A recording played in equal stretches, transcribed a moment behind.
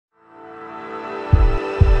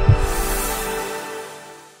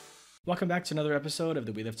Welcome back to another episode of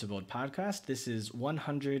the WLTB Podcast. This is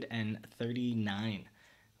 139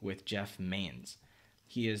 with Jeff Maines.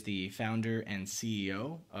 He is the founder and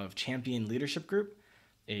CEO of Champion Leadership Group,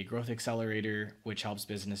 a growth accelerator which helps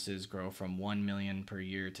businesses grow from 1 million per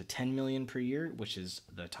year to 10 million per year, which is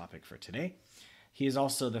the topic for today. He is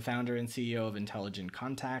also the founder and CEO of Intelligent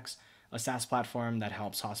Contacts, a SaaS platform that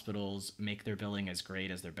helps hospitals make their billing as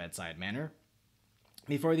great as their bedside manner.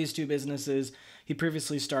 Before these two businesses, he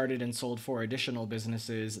previously started and sold 4 additional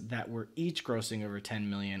businesses that were each grossing over 10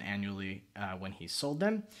 million annually when he sold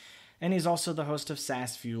them. And he's also the host of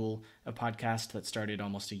SaaS Fuel, a podcast that started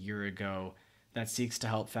almost a year ago that seeks to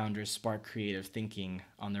help founders spark creative thinking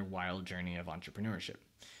on their wild journey of entrepreneurship.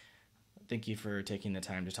 Thank you for taking the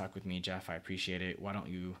time to talk with me, Jeff. I appreciate it. Why don't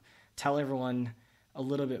you tell everyone a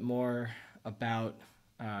little bit more about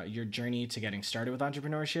your journey to getting started with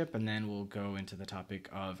entrepreneurship, and then we'll go into the topic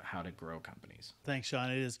of how to grow companies. Thanks,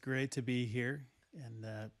 Sean. It is great to be here and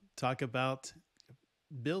talk about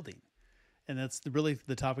building. And that's really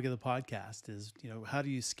the topic of the podcast is, how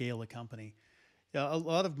do you scale a company? A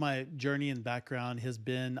lot of my journey and background has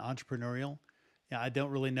been entrepreneurial. I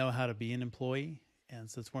don't really know how to be an employee. And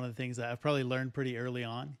so it's one of the things that I've probably learned pretty early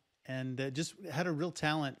on, and just had a real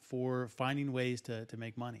talent for finding ways to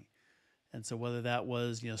make money. And so whether that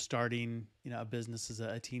was, starting, a business as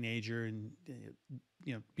a teenager and,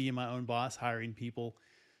 being my own boss, hiring people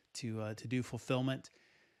to do fulfillment,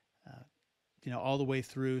 all the way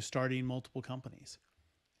through starting multiple companies.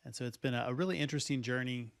 And so it's been a really interesting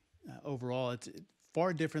journey overall. It's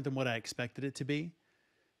far different than what I expected it to be.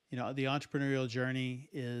 The entrepreneurial journey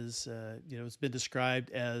is, it's been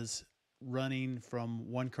described as running from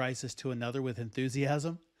one crisis to another with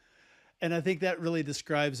enthusiasm. And I think that really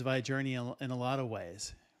describes my journey in a lot of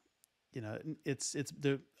ways. It's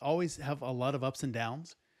they always have a lot of ups and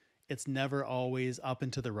downs. It's never always up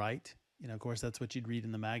and to the right. Of course, that's what you'd read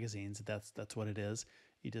in the magazines. That's what it is.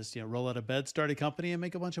 You just roll out of bed, start a company, and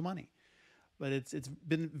make a bunch of money. But it's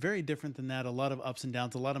been very different than that. A lot of ups and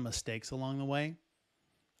downs, a lot of mistakes along the way.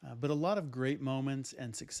 But a lot of great moments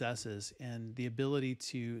and successes, and the ability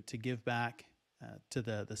to give back to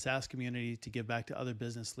the SaaS community, to give back to other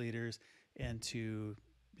business leaders, and to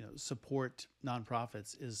support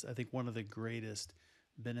nonprofits is, I think, one of the greatest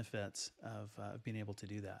benefits of being able to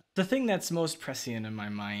do that. The thing that's most prescient in my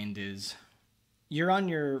mind is you're on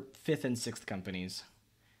your 5th and 6th companies.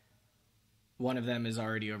 One of them is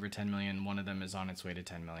already over 10 million. One of them is on its way to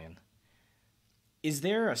 10 million. Is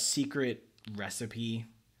there a secret recipe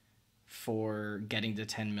for getting to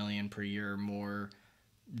 10 million per year or more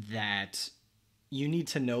that you need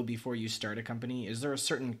to know before you start a company? Is there a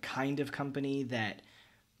certain kind of company that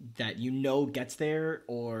gets there,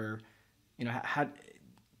 or how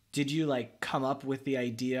did you come up with the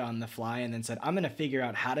idea on the fly and then said, I'm going to figure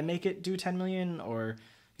out how to make it do 10 million, or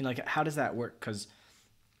how does that work? Because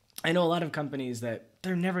I know a lot of companies that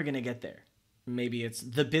they're never going to get there. Maybe it's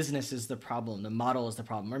the business is the problem, the model is the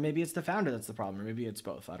problem, or maybe it's the founder that's the problem, or maybe it's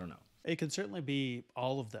both. I don't know. It can certainly be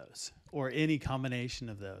all of those or any combination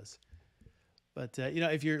of those. But,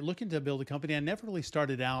 if you're looking to build a company, I never really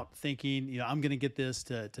started out thinking, I'm going to get this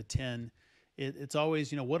to 10. It's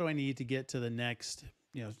always, what do I need to get to the next,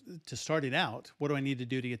 to start it out? What do I need to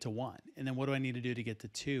do to get to 1? And then what do I need to do to get to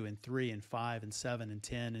 2 and 3 and 5 and 7 and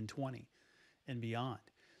 10 and 20 and beyond?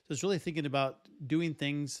 So it's really thinking about doing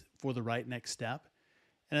things for the right next step.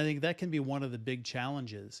 And I think that can be one of the big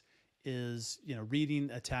challenges is,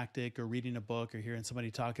 reading a tactic or reading a book or hearing somebody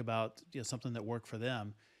talk about something that worked for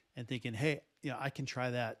them and thinking, hey, I can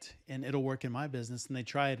try that and it'll work in my business. And they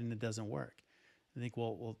try it and it doesn't work. I think,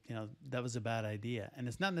 well, that was a bad idea. And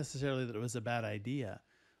it's not necessarily that it was a bad idea,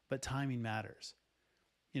 but timing matters.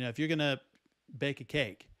 If you're going to bake a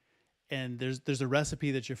cake and there's a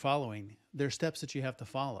recipe that you're following, there are steps that you have to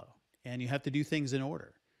follow and you have to do things in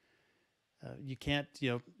order. You can't,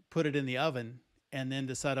 put it in the oven and then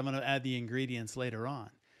decide I'm going to add the ingredients later on.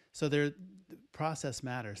 So the process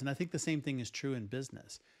matters. And I think the same thing is true in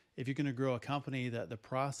business. If you're going to grow a company, that the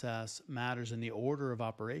process matters and the order of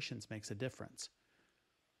operations makes a difference.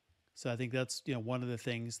 So I think that's, one of the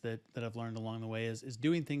things that I've learned along the way is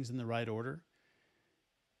doing things in the right order.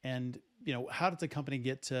 And, how does a company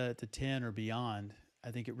get to 10 or beyond?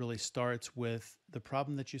 I think it really starts with the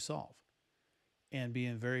problem that you solve and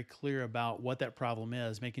being very clear about what that problem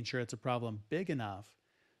is, making sure it's a problem big enough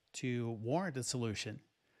to warrant a solution.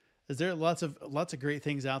 Is there lots of great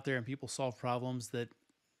things out there and people solve problems that,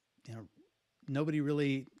 nobody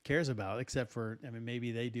really cares about except for,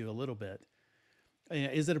 maybe they do a little bit.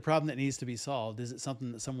 Is it a problem that needs to be solved? Is it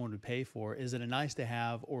something that someone would pay for? Is it a nice to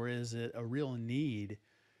have, or is it a real need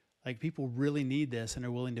Like people really need this and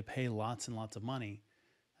are willing to pay lots and lots of money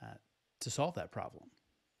to solve that problem.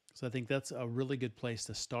 So I think that's a really good place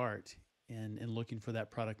to start in looking for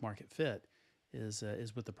that product market fit is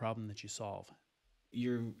with the problem that you solve.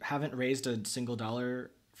 You haven't raised a single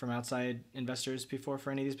dollar from outside investors before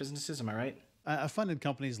for any of these businesses, am I right? I've funded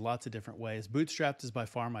companies lots of different ways. Bootstrapped is by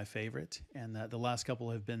far my favorite, and the last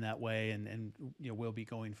couple have been that way, and will be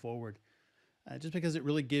going forward, just because it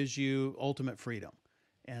really gives you ultimate freedom.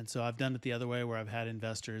 And so I've done it the other way, where I've had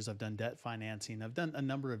investors, I've done debt financing, I've done a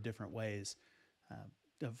number of different ways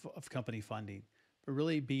of company funding. But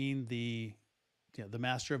really being the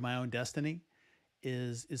master of my own destiny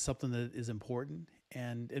is something that is important,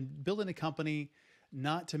 and building a company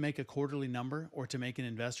not to make a quarterly number or to make an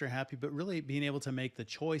investor happy, but really being able to make the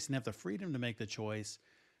choice and have the freedom to make the choice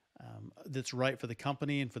that's right for the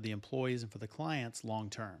company and for the employees and for the clients long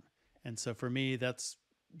term. And so for me, that's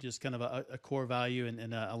just kind of a core value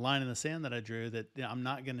and a line in the sand that I drew, that I'm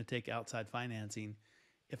not going to take outside financing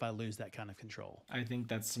if I lose that kind of control. I think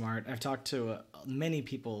that's smart. I've talked to many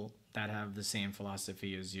people that have the same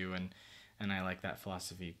philosophy as you, and I like that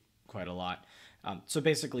philosophy quite a lot. So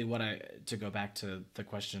basically to go back to the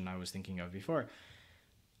question I was thinking of before,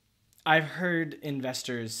 I've heard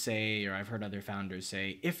investors say, or I've heard other founders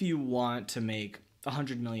say, if you want to make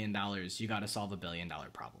 $100 million, you got to solve $1 billion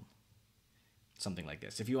problem. Something like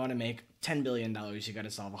this. If you want to make $10 billion, you got to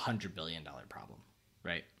solve $100 billion problem,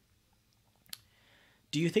 right?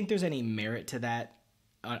 Do you think there's any merit to that,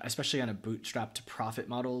 especially on a bootstrap to profit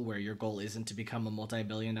model, where your goal isn't to become a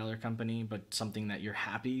multi-billion-dollar company, but something that you're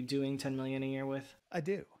happy doing 10 million a year with? I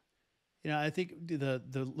do. I think the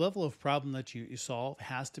level of problem that you solve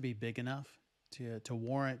has to be big enough to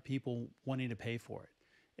warrant people wanting to pay for it.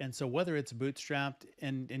 And so whether it's bootstrapped,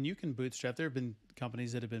 and you can bootstrap, there have been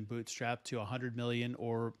companies that have been bootstrapped to 100 million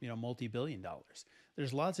or multi-billion dollars.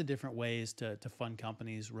 There's lots of different ways to fund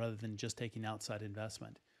companies rather than just taking outside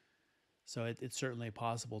investment. So it's certainly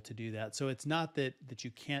possible to do that. So it's not that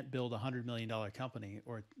you can't build a $100 million company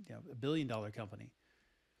or a $1 billion company.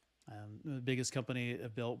 The biggest company I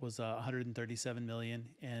built was 137 million,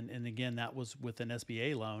 and again, that was with an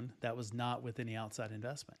SBA loan. That was not with any outside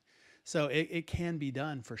investment. So it can be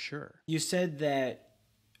done for sure. You said that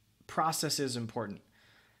process is important.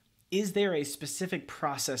 Is there a specific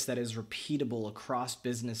process that is repeatable across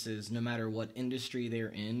businesses, no matter what industry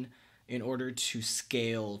they're in order to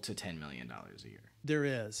scale to $10 million a year? There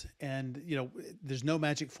is. And, there's no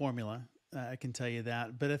magic formula. I can tell you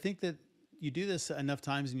that. But I think that you do this enough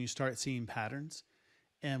times and you start seeing patterns.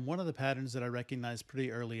 And one of the patterns that I recognized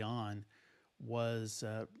pretty early on was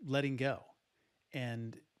letting go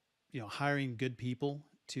and, hiring good people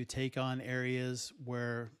to take on areas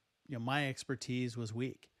where, my expertise was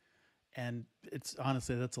weak. And it's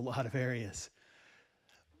honestly, that's a lot of areas.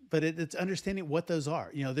 But it's understanding what those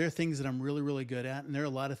are. There are things that I'm really, really good at, and there are a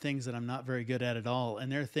lot of things that I'm not very good at all. And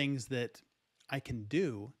there are things that I can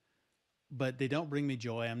do, but they don't bring me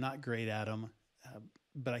joy. I'm not great at them,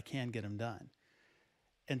 but I can get them done.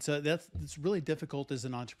 And so it's really difficult as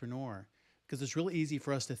an entrepreneur, because it's really easy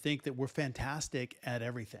for us to think that we're fantastic at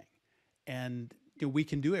everything, and we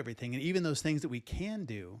can do everything. And even those things that we can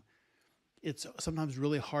do, it's sometimes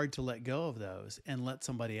really hard to let go of those and let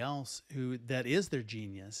somebody else that is their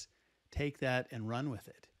genius take that and run with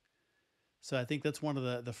it. So I think that's one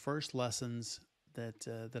of the first lessons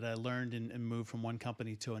that I learned and moved from one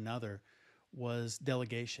company to another was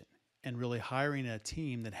delegation, and really hiring a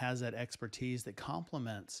team that has that expertise that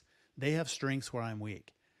complements. They have strengths where I'm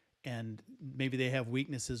weak, and maybe they have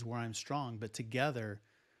weaknesses where I'm strong, but together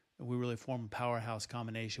we really form a powerhouse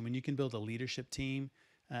combination. When you can build a leadership team,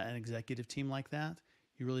 an executive team like that,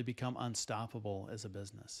 you really become unstoppable as a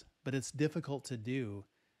business. But it's difficult to do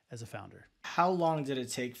as a founder. How long did it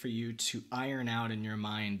take for you to iron out in your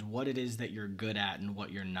mind what it is that you're good at and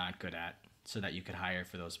what you're not good at, so that you could hire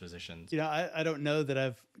for those positions? I don't know that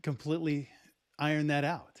I've completely ironed that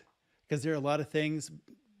out, because there are a lot of things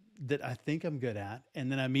that I think I'm good at,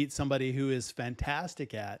 and then I meet somebody who is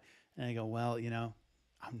fantastic at, and I go, well,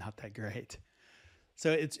 I'm not that great.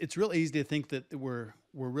 So it's real easy to think that we're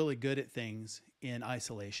really good at things in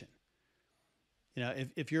isolation.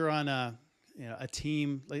 If you're on a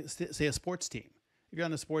team, like say a sports team, if you're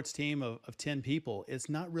on a sports team of 10 people, it's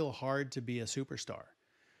not real hard to be a superstar.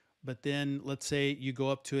 But then let's say you go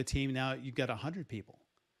up to a team, now you've got 100 people.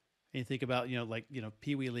 And you think about,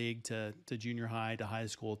 Pee Wee League to junior high, to high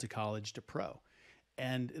school, to college, to pro.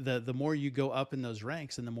 And the more you go up in those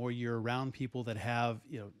ranks, and the more you're around people that have,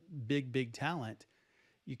 big talent,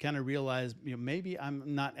 you kind of realize, maybe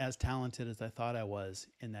I'm not as talented as I thought I was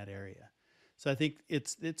in that area. So I think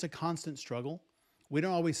it's a constant struggle. we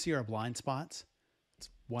don't always see our blind spots. It's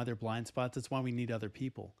why they're blind spots. It's why we need other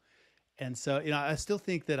people. And so, I still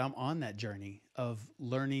think that I'm on that journey of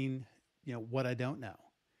learning, what I don't know.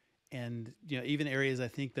 And, even areas I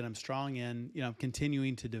think that I'm strong in, I'm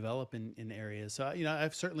continuing to develop in areas. So, I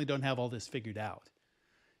certainly don't have all this figured out,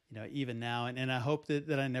 even now. And I hope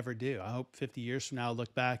that I never do. I hope 50 years from now, I'll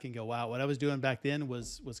look back and go, wow, what I was doing back then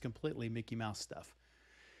was completely Mickey Mouse stuff.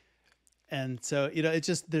 And so, it's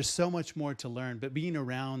just, there's so much more to learn, but being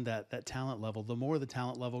around that talent level, the more the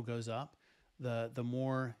talent level goes up, the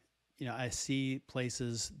more, I see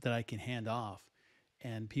places that I can hand off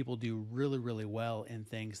and people do really, really well in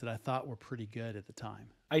things that I thought were pretty good at the time.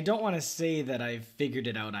 I don't want to say that I've figured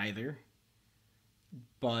it out either,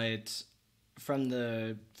 but from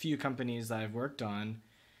the few companies that I've worked on,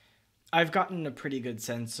 I've gotten a pretty good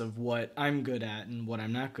sense of what I'm good at and what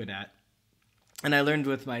I'm not good at. And I learned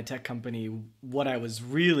with my tech company what I was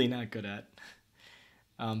really not good at.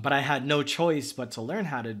 But I had no choice but to learn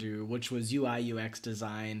how to do, which was UI, UX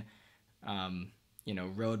design,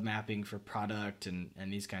 road mapping for product and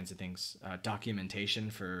these kinds of things, documentation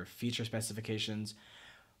for feature specifications.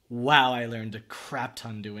 Wow, I learned a crap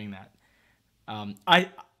ton doing that.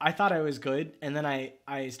 I thought I was good, and then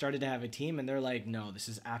I started to have a team, and they're like, no, this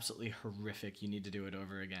is absolutely horrific. You need to do it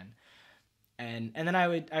over again. And then I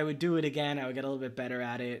would do it again. I would get a little bit better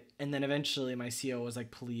at it. And then eventually my CEO was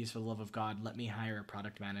like, please, for the love of God, let me hire a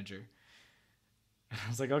product manager. And I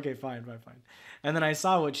was like, okay, fine. And then I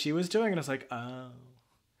saw what she was doing, and I was like, oh,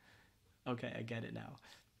 okay, I get it now.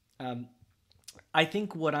 I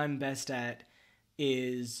think what I'm best at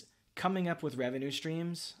is coming up with revenue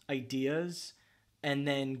streams, ideas, and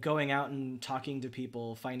then going out and talking to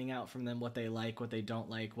people, finding out from them what they like, what they don't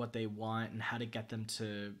like, what they want, and how to get them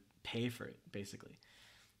to pay for it, basically.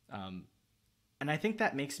 And I think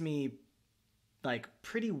that makes me like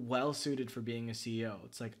pretty well suited for being a CEO.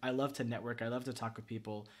 It's like, I love to network, I love to talk with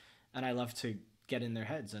people, and I love to get in their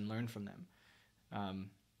heads and learn from them.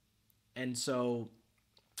 And so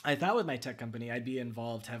I thought with my tech company, I'd be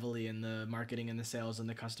involved heavily in the marketing and the sales and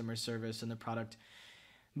the customer service and the product.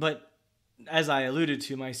 But as I alluded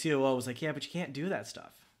to, my COO was like, yeah, but you can't do that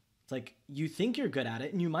stuff. It's like, you think you're good at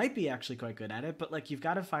it, and you might be actually quite good at it, but like, you've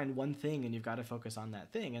got to find one thing and you've got to focus on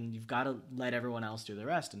that thing, and you've got to let everyone else do the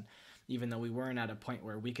rest. And even though we weren't at a point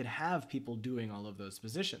where we could have people doing all of those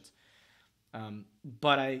positions,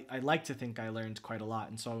 but I like to think I learned quite a lot.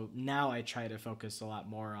 And so now I try to focus a lot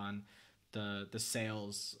more on the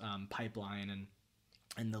sales pipeline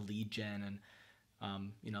and the lead gen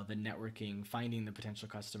and the networking, finding the potential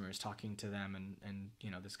customers, talking to them,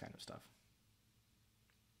 and this kind of stuff.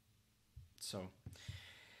 So,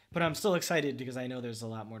 but I'm still excited because I know there's a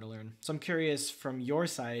lot more to learn. So I'm curious, from your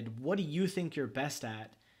side, what do you think you're best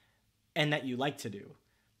at and that you like to do?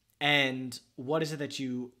 And what is it that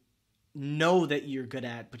you know that you're good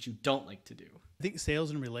at but you don't like to do? I think sales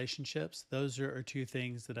and relationships, those are two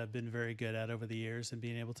things that I've been very good at over the years, and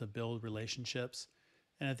being able to build relationships.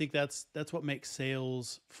 And I think that's what makes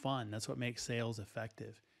sales fun. That's what makes sales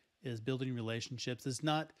effective, is building relationships. It's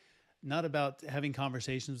not about having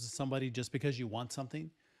conversations with somebody just because you want something,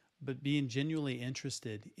 but being genuinely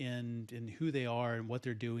interested in who they are and what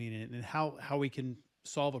they're doing, and how we can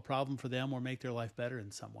solve a problem for them or make their life better in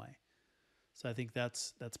some way. So I think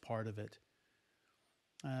that's part of it.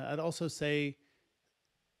 I'd also say,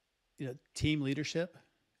 team leadership,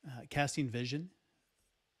 casting vision,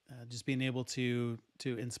 just being able to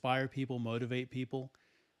inspire people, motivate people.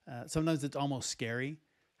 Sometimes it's almost scary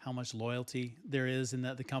how much loyalty there is in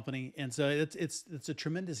the company, and so it's a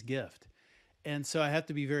tremendous gift. And so I have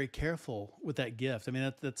to be very careful with that gift. I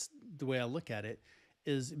mean, that's the way I look at it,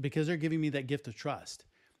 is because they're giving me that gift of trust.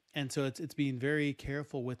 And so it's being very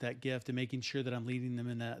careful with that gift and making sure that I'm leading them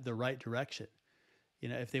in the right direction.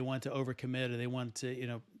 If they want to overcommit, or they want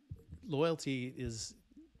to, loyalty is,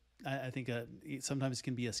 I think, sometimes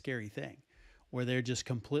can be a scary thing, where they're just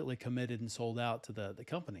completely committed and sold out to the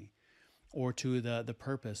company, or to the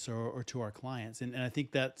purpose, or to our clients. And I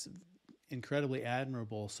think that's incredibly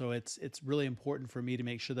admirable. So it's really important for me to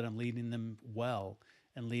make sure that I'm leading them well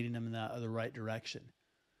and leading them in the right direction.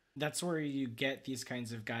 That's where you get these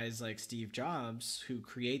kinds of guys like Steve Jobs, who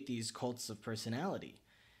create these cults of personality,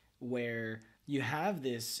 where you have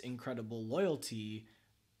this incredible loyalty,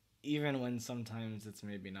 even when sometimes it's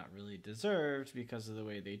maybe not really deserved because of the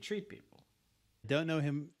way they treat people. Don't know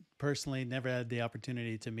him personally, never had the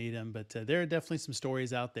opportunity to meet him, but there are definitely some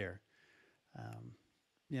stories out there,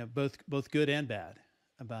 both good and bad,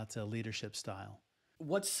 about leadership style.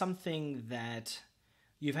 What's something that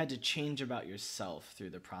you've had to change about yourself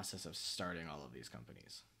through the process of starting all of these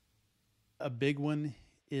companies? A big one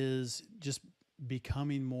is just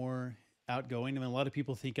becoming more outgoing. I mean, a lot of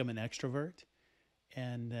people think I'm an extrovert,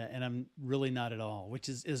 and I'm really not at all, which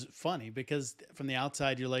is funny because from the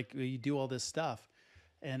outside you're like, well, you do all this stuff,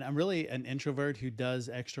 and I'm really an introvert who does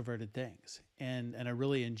extroverted things, and I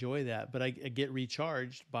really enjoy that. But I get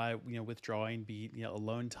recharged by withdrawing,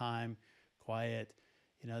 alone time, quiet.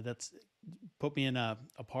 That's put me in a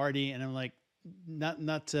party, and I'm like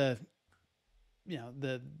not the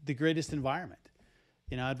greatest environment.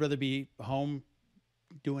 I'd rather be home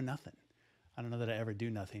doing nothing. I don't know that I ever do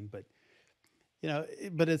nothing, but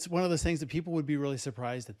but it's one of those things that people would be really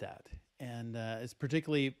surprised at that. And it's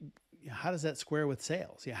particularly, how does that square with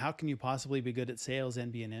sales? How can you possibly be good at sales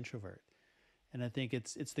and be an introvert? And I think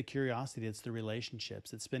it's the curiosity, it's the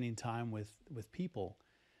relationships, it's spending time with people,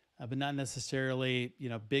 but not necessarily,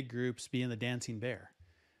 big groups being the dancing bear,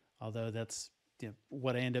 although that's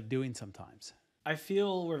what I end up doing sometimes. I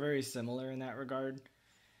feel we're very similar in that regard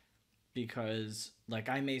because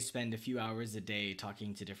I may spend a few hours a day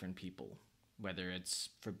talking to different people, whether it's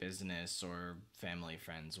for business or family,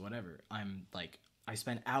 friends, whatever. I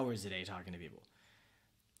spend hours a day talking to people.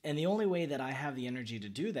 And the only way that I have the energy to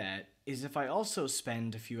do that is if I also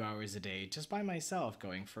spend a few hours a day just by myself,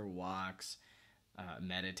 going for walks,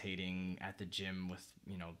 meditating at the gym with,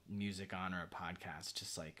 music on or a podcast,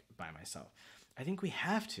 just by myself. I think we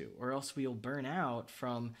have to, or else we'll burn out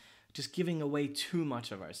from just giving away too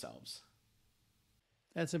much of ourselves.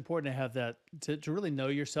 That's important to have that, to really know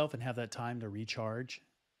yourself and have that time to recharge,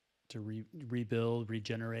 to rebuild,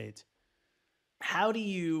 regenerate. How do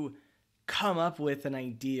you come up with an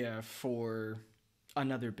idea for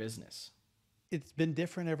another business? It's been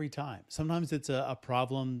different every time. Sometimes it's a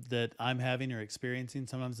problem that I'm having or experiencing.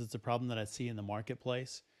 Sometimes it's a problem that I see in the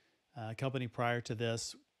marketplace. A company prior to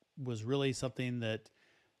this was really something that,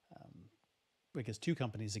 I guess 2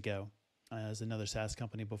 companies ago, as another SaaS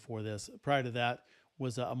company before this. Prior to that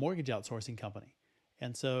was a mortgage outsourcing company.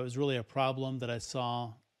 And so it was really a problem that I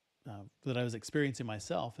saw, that I was experiencing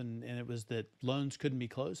myself. And it was that loans couldn't be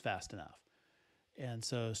closed fast enough. And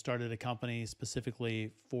so started a company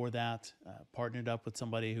specifically for that, partnered up with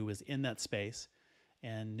somebody who was in that space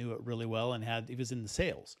and knew it really well, and he was in the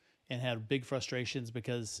sales and had big frustrations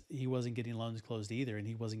because he wasn't getting loans closed either, and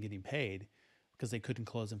he wasn't getting paid because they couldn't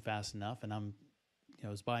close them fast enough. And I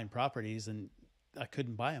was buying properties and I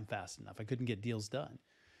couldn't buy them fast enough. I couldn't get deals done.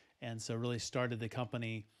 And so really started the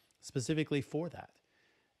company specifically for that,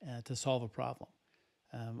 to solve a problem.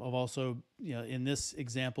 I've also, in this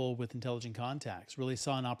example with Intelligent Contacts, really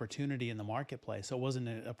saw an opportunity in the marketplace. So it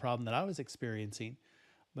wasn't a problem that I was experiencing,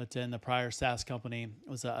 but in the prior SaaS company, it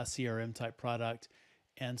was a CRM type product.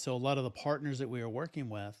 And so a lot of the partners that we were working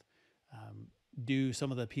with do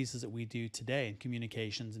some of the pieces that we do today in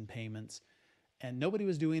communications and payments. And nobody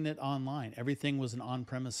was doing it online. Everything was an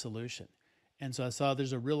on-premise solution. And so I saw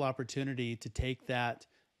there's a real opportunity to take that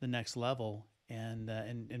the next level and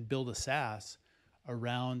build a SaaS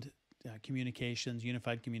around communications,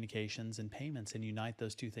 unified communications and payments, and unite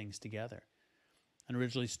those 2 things together. And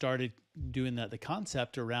originally started doing the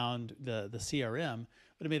concept around the CRM,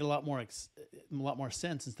 but it made a lot more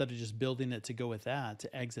sense, instead of just building it to go with that,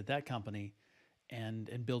 to exit that company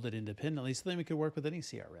and build it independently, so then we could work with any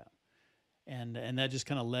CRM. And that just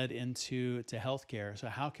kind of led into healthcare. So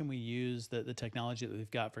how can we use the technology that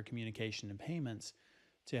we've got for communication and payments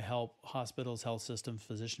to help hospitals, health systems,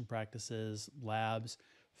 physician practices, labs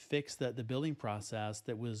fix the billing process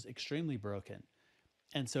that was extremely broken?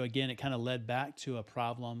 And so again, it kind of led back to a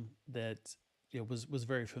problem that was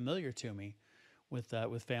very familiar to me with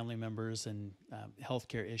family members and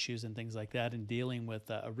healthcare issues and things like that, and dealing with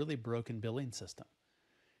a really broken billing system.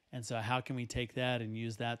 And so how can we take that and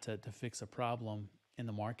use that to fix a problem in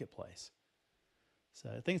the marketplace? So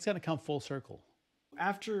I think it's going to come full circle.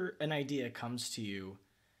 After an idea comes to you,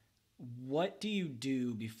 what do you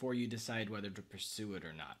do before you decide whether to pursue it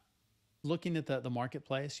or not? Looking at the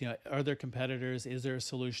marketplace, are there competitors? Is there a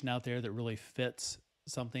solution out there that really fits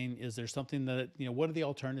something? Is there something that, what are the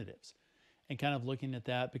alternatives? And kind of looking at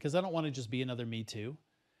that, because I don't want to just be another Me Too.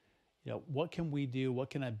 What can we do? What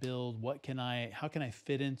can I build? How can I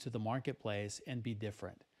fit into the marketplace and be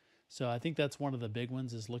different? So I think that's one of the big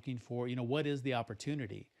ones, is looking for, what is the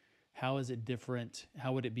opportunity? How is it different?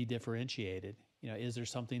 How would it be differentiated? Is there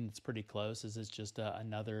something that's pretty close? Is this just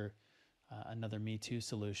another Me Too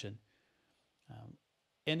solution?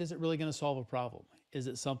 And is it really going to solve a problem? Is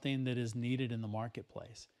it something that is needed in the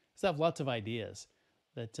marketplace? Because I have lots of ideas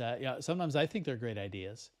that, sometimes I think they're great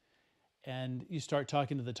ideas. And you start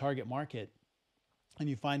talking to the target market and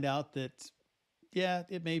you find out that,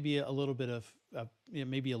 it may be a little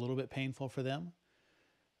bit painful for them,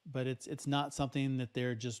 but it's not something that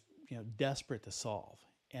they're just, desperate to solve.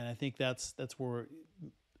 And I think that's where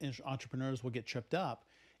entrepreneurs will get tripped up,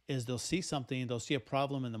 is they'll see something, they'll see a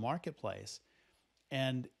problem in the marketplace,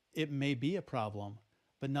 and it may be a problem,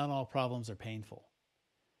 but not all problems are painful.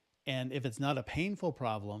 And if it's not a painful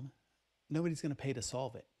problem, nobody's going to pay to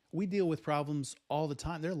solve it. We deal with problems all the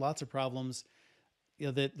time. There are lots of problems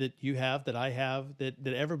that you have, that I have, that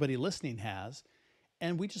everybody listening has,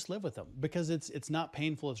 and we just live with them because it's not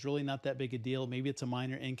painful. It's really not that big a deal. Maybe it's a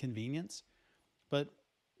minor inconvenience, but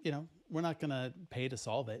we're not going to pay to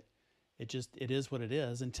solve it. It is what it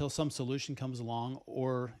is until some solution comes along,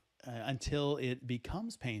 or until it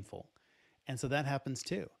becomes painful. And so that happens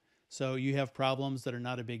too. So you have problems that are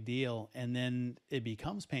not a big deal, and then it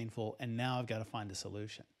becomes painful, and now I've got to find a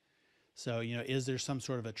solution. So, is there some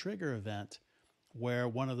sort of a trigger event where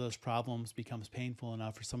one of those problems becomes painful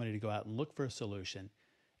enough for somebody to go out and look for a solution?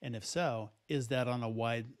 And if so, is that on a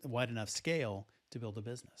wide enough scale to build a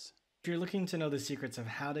business? If you're looking to know the secrets of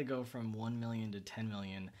how to go from 1 million to 10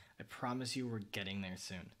 million, I promise you we're getting there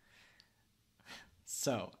soon.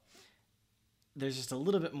 So, there's just a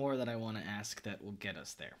little bit more that I want to ask that will get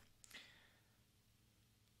us there.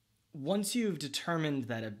 Once you've determined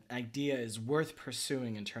that an idea is worth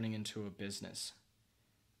pursuing and turning into a business,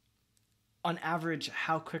 on average,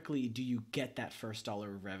 how quickly do you get that first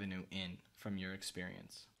dollar of revenue in from your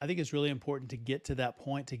experience? I think it's really important to get to that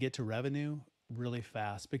point, to get to revenue really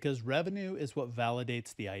fast, because revenue is what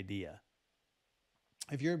validates the idea.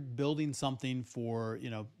 If you're building something for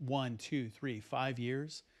 1, 2, 3, 5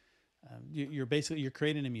 years, you're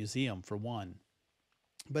creating a museum for one.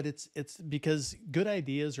 But it's because good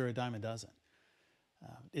ideas are a dime a dozen.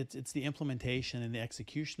 It's the implementation and the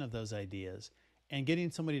execution of those ideas and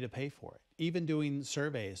getting somebody to pay for it. Even doing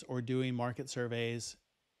surveys or doing market surveys,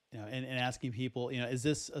 and asking people, is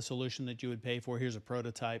this a solution that you would pay for? Here's a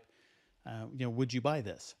prototype. Would you buy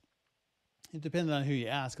this? It depends on who you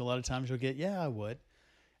ask. A lot of times you'll get, yeah, I would.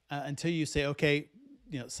 Until you say, okay,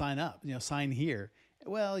 sign up, sign here.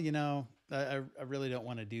 Well, I really don't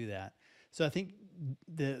want to do that. So I think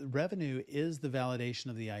the revenue is the validation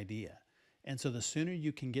of the idea. And so the sooner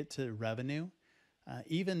you can get to revenue,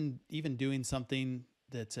 even doing something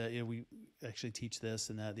that, we actually teach this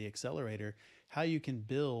in the accelerator, how you can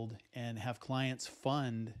build and have clients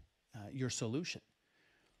fund your solution.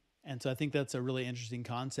 And so I think that's a really interesting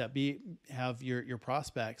concept. Have your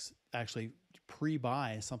prospects actually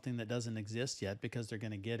pre-buy something that doesn't exist yet, because they're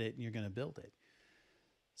going to get it and you're going to build it.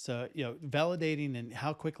 So, validating and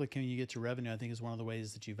how quickly can you get to revenue, I think, is one of the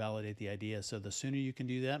ways that you validate the idea. So the sooner you can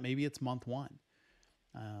do that, maybe it's month one.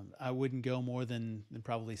 I wouldn't go more than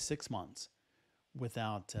probably 6 months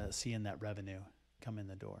without seeing that revenue come in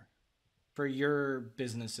the door. For your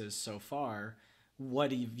businesses so far,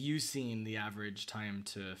 what have you seen the average time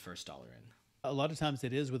to first dollar in? A lot of times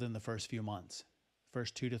it is within the first few months.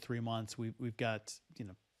 First 2 to 3 months, we've got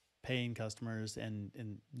paying customers and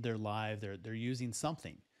they're live. They're using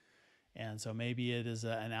something, and so maybe it is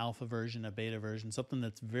an alpha version, a beta version, something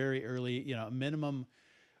that's very early. Minimum.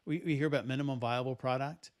 We hear about minimum viable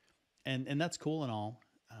product, and that's cool and all.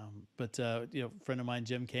 But a friend of mine,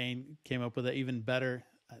 Jim Kane, came up with an even better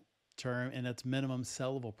term, and that's minimum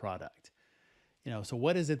sellable product. So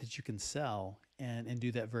what is it that you can sell and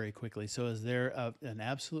do that very quickly? So is there an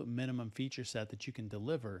absolute minimum feature set that you can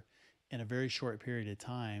deliver in a very short period of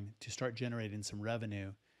time to start generating some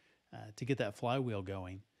revenue, to get that flywheel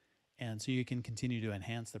going, and so you can continue to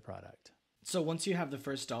enhance the product? So once you have the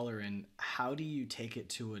first dollar in, how do you take it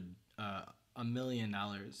to $1 million?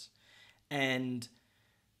 And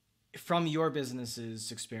from your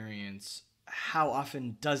business's experience, how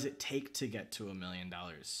often does it take to get to $1 million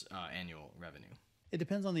annual revenue? It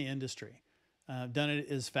depends on the industry. I've done it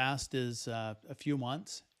as fast as a few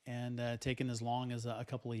months, and taken as long as a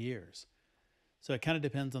couple of years. So it kind of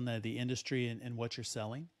depends on the industry and what you're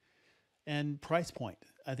selling. And price point,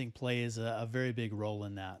 I think, plays a very big role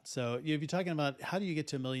in that. So if you're talking about how do you get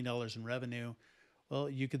to $1 million in revenue, well,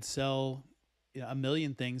 you could sell 1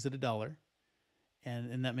 million things at $1,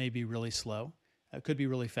 and that may be really slow. It could be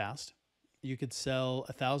really fast. You could sell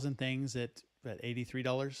 1,000 things at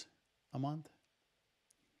 $83 a month.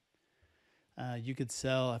 You could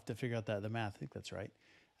sell, I have to figure out the math, I think that's right.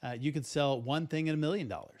 You could sell one thing at $1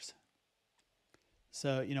 million.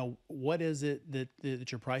 So, what is it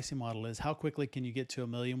that your pricing model is? How quickly can you get to $1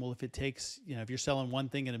 million? Well, if it takes, if you're selling one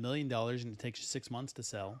thing at $1 million and it takes you 6 months to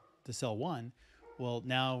sell one, well,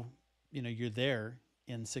 now, you're there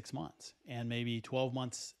in 6 months, and maybe 12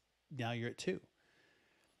 months, now you're at 2.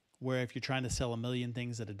 Where if you're trying to sell 1 million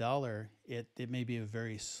things at $1, it may be a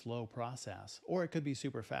very slow process, or it could be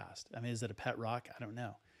super fast. I mean, is it a pet rock? I don't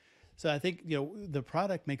know. So I think, the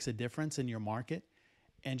product makes a difference in your market,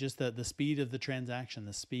 and just the speed of the transaction,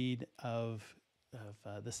 the speed of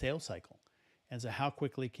the sales cycle. And so how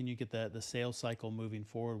quickly can you get the sales cycle moving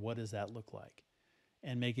forward? What does that look like?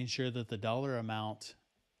 And making sure that the dollar amount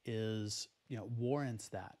is, warrants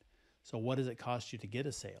that. So what does it cost you to get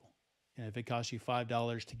a sale? And if it costs you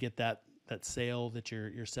 $5 to get that sale that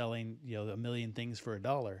you're selling, a million things for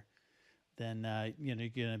 $1, then you're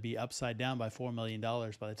going to be upside down by $4 million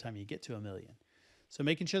by the time you get to $1 million. So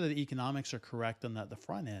making sure that the economics are correct on the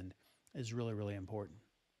front end is really, really important.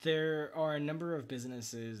 There are a number of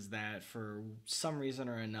businesses that, for some reason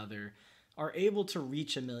or another, are able to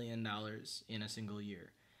reach $1 million in a single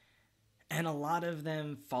year. And a lot of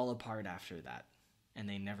them fall apart after that, and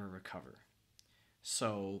they never recover.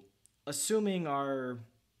 So, assuming our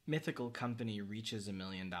mythical company reaches $1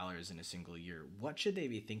 million in a single year, what should they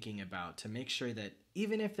be thinking about to make sure that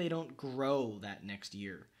even if they don't grow that next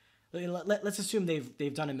year, let's assume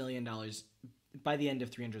they've done $1 million by the end of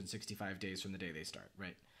 365 days from the day they start,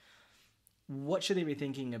 right? What should they be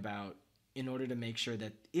thinking about in order to make sure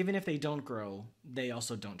that even if they don't grow, they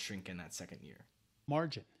also don't shrink in that second year?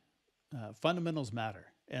 Margin. Fundamentals matter.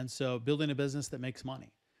 And so building a business that makes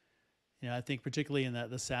money. I think particularly in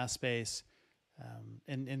the SaaS space,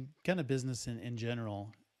 and kind of business in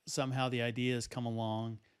general, somehow the idea has come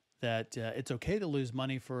along that it's okay to lose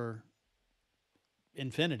money for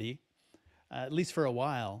infinity, at least for a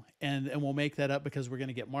while, and we'll make that up because we're going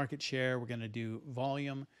to get market share, we're going to do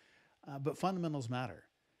volume, but fundamentals matter.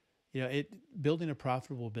 Building a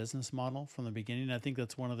profitable business model from the beginning. I think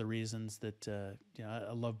that's one of the reasons that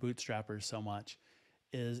I love bootstrappers so much,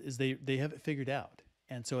 is they have it figured out,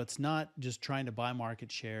 and so it's not just trying to buy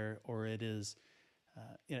market share, or it is,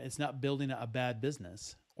 it's not building a bad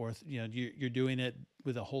business, or you're doing it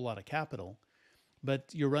with a whole lot of capital, but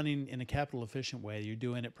you're running in a capital efficient way. You're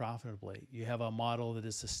doing it profitably. You have a model that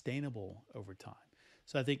is sustainable over time.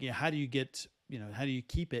 So I think how do you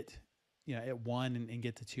keep it at 1 and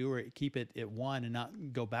get to 2, or keep it at 1 and not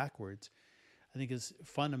go backwards, I think is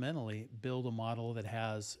fundamentally build a model that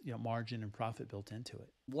has margin and profit built into it.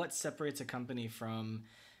 What separates a company from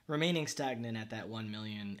remaining stagnant at that 1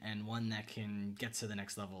 million and one that can get to the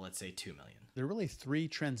next level, let's say 2 million? There are really 3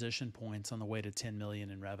 transition points on the way to 10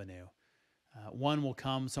 million in revenue. One will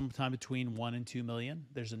come sometime between 1 and 2 million.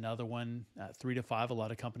 There's another one, 3 to 5. A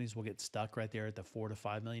lot of companies will get stuck right there at the $4 to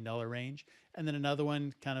 $5 million range. And then another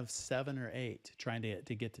one kind of 7 or 8, trying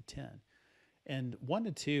to get to 10. And 1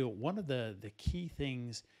 to 2, one of the key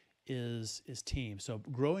things is team. So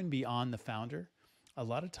growing beyond the founder. A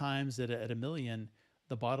lot of times at $1 million,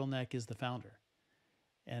 the bottleneck is the founder.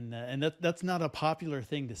 And that's not a popular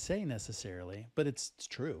thing to say necessarily, but it's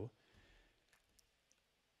true.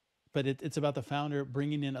 But it's about the founder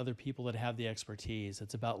bringing in other people that have the expertise.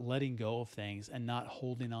 It's about letting go of things and not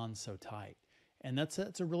holding on so tight. And that's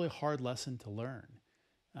a really hard lesson to learn,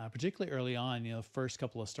 particularly early on, first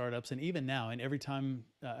couple of startups. And even now, and every time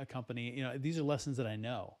a company, these are lessons that I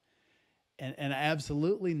know. And I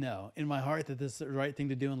absolutely know in my heart that this is the right thing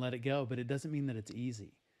to do and let it go. But it doesn't mean that it's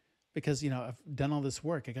easy, because, I've done all this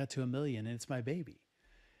work. I got to $1 million and it's my baby.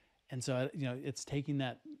 And so, it's taking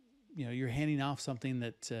that, you're handing off something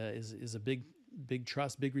that is a big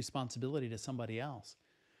trust, big responsibility to somebody else.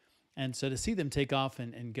 And so to see them take off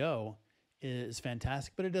and go is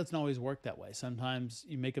fantastic, but it doesn't always work that way. Sometimes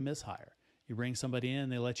you make a mishire. You bring somebody in,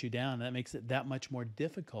 they let you down, and that makes it that much more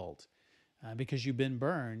difficult because you've been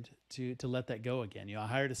burned to let that go again. I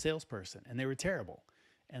hired a salesperson and they were terrible.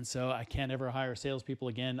 And so I can't ever hire salespeople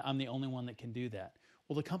again. I'm the only one that can do that.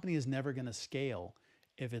 Well, the company is never going to scale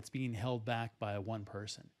if it's being held back by one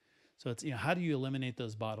person. So it's, how do you eliminate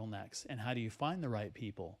those bottlenecks, and how do you find the right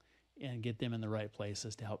people and get them in the right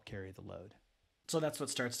places to help carry the load? So that's what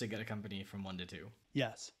starts to get a company from 1 to 2.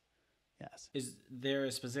 Yes. Is there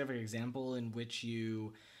a specific example in which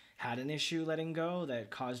you had an issue letting go that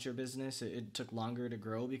caused your business, it took longer to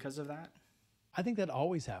grow because of that? I think that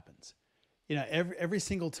always happens. Every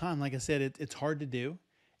single time, like I said, it's hard to do.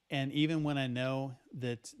 And even when I know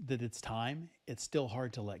that it's time, it's still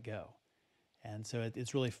hard to let go. And so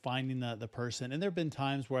it's really finding the person. And there have been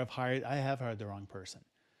times where I have hired the wrong person.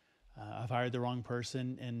 I've hired the wrong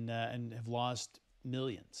person and have lost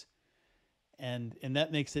millions. And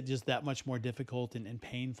that makes it just that much more difficult and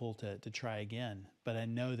painful to try again. But I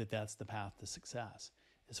know that that's the path to success,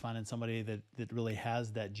 is finding somebody that really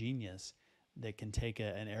has that genius that can take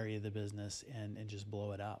an area of the business and just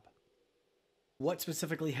blow it up. What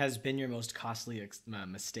specifically has been your most costly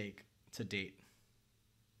mistake to date?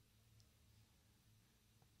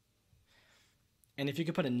 And if you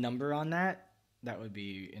could put a number on that, that would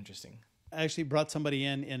be interesting. I actually brought somebody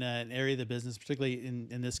in an area of the business, particularly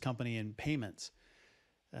in this company in payments,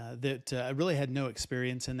 that I really had no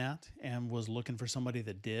experience in that and was looking for somebody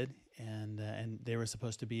that did. And they were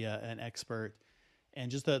supposed to be an expert. And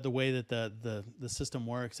just the way that the system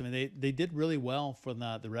works, I mean, they did really well for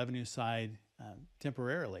the revenue side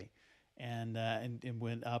temporarily, and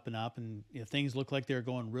went up and up, and things looked like they were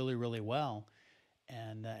going really, really well,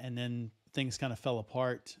 and then things kind of fell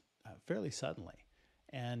apart fairly suddenly,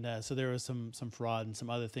 and so there was some fraud and some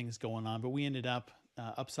other things going on, but we ended up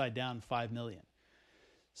upside down 5 million.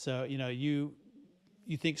 So you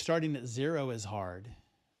think starting at zero is hard.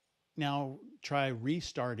 Now try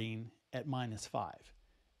restarting at -5,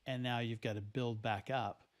 and now you've got to build back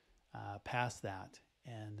up past that,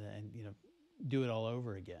 and do it all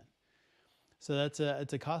over again. So it's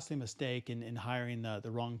a costly mistake in hiring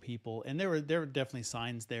the wrong people, and there were definitely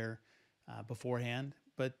signs there beforehand,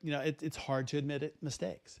 but it's hard to admit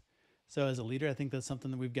mistakes. So as a leader, I think that's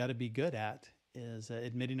something that we've got to be good at, is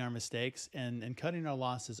admitting our mistakes and cutting our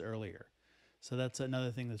losses earlier. So that's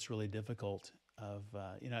another thing that's really difficult.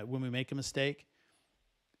 When we make a mistake,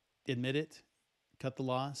 admit it, cut the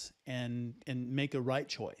loss, and make a right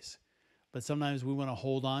choice. But sometimes we want to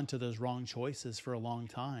hold on to those wrong choices for a long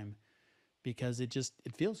time because it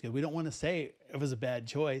feels good. We don't want to say it was a bad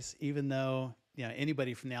choice, even though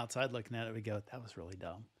anybody from the outside looking at it would go, "That was really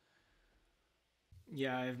dumb."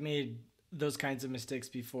 Yeah, I've made those kinds of mistakes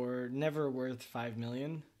before. Never worth 5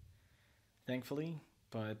 million, thankfully,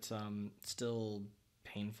 but still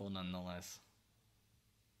painful nonetheless.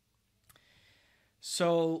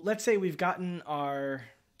 So let's say we've gotten our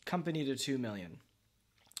company to 2 million.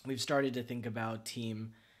 We've started to think about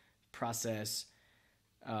team, process,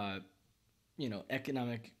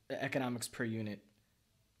 economics per unit.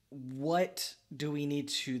 What do we need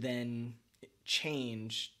to then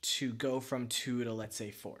change to go from 2 to, let's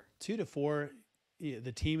say, 4? 2 to 4,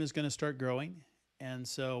 the team is going to start growing. And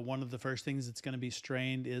so one of the first things that's going to be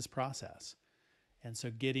strained is process. And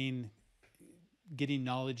so getting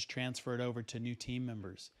knowledge transferred over to new team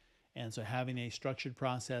members. And so having a structured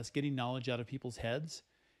process, getting knowledge out of people's heads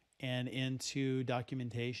and into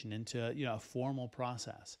documentation, into a formal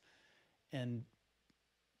process. And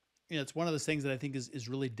it's one of those things that I think is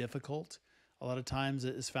really difficult a lot of times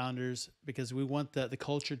as founders, because we want the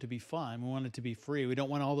culture to be fun. We want it to be free. We don't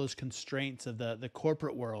want all those constraints of the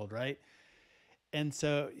corporate world, right? And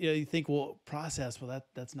so you think, well, process,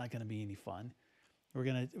 that's not going to be any fun. We're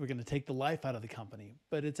gonna take the life out of the company,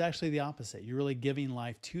 but it's actually the opposite. You're really giving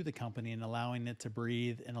life to the company and allowing it to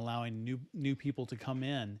breathe and allowing new people to come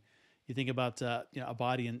in. You think about a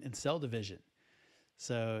body and cell division.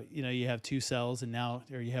 So you have 2 cells,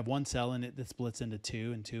 or you have 1 cell, and it splits into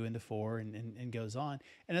 2 and 2 into 4 and goes on.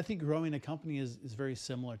 And I think growing a company is very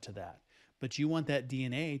similar to that. But you want that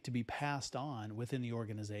DNA to be passed on within the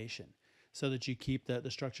organization, so that you keep the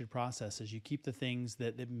structured processes, you keep the things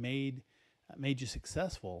that made you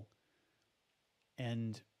successful,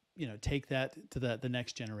 and take that to the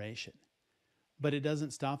next generation. But it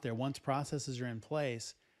doesn't stop there. Once processes are in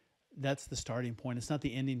place, that's the starting point. It's not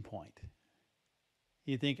the ending point.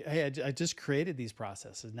 You think, hey, I just created these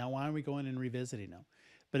processes. Now why are we going and revisiting them?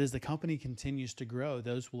 But as the company continues to grow,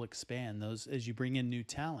 those will expand. As you bring in new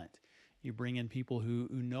talent, you bring in people who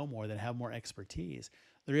know more, that have more expertise,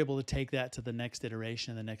 they're able to take that to the next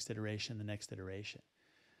iteration, the next iteration, the next iteration.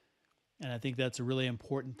 And I think that's a really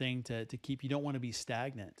important thing to keep. You don't want to be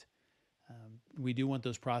stagnant. We do want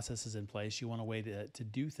those processes in place. You want a way to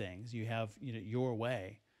do things. You have your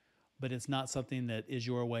way, but it's not something that is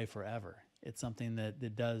your way forever. It's something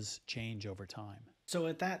that does change over time. So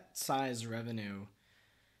at that size revenue,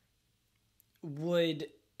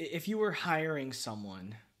 if you were hiring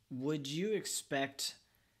someone, would you expect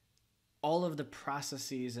all of the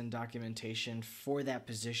processes and documentation for that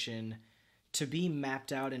position to be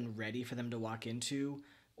mapped out and ready for them to walk into?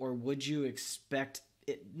 Or would you expect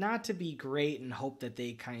it not to be great and hope that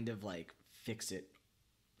they kind of fix it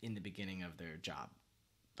in the beginning of their job,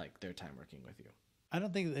 their time working with you? I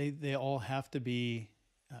don't think they all have to be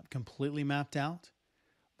completely mapped out.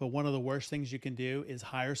 But one of the worst things you can do is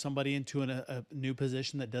hire somebody into a new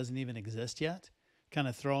position that doesn't even exist yet, kind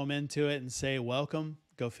of throw them into it and say, welcome,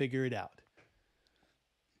 go figure it out.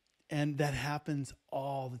 And that happens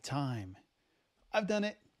all the time. I've done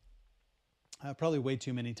it probably way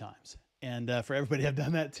too many times. And for everybody I've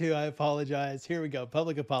done that too, I apologize. Here we go,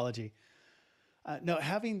 public apology.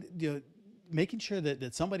 Making sure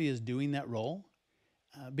that somebody is doing that role,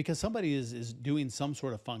 because somebody is doing some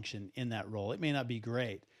sort of function in that role. It may not be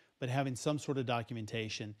great, but having some sort of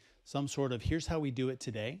documentation, some sort of here's how we do it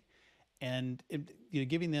today. and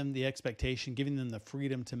giving them the expectation, giving them the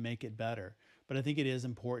freedom to make it better. But I think it is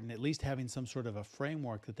important, at least having some sort of a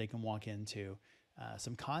framework that they can walk into,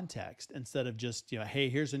 some context, instead of just, hey,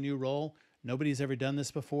 here's a new role. Nobody's ever done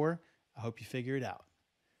this before. I hope you figure it out.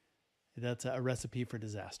 That's a recipe for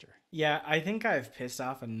disaster. Yeah, I think I've pissed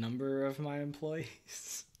off a number of my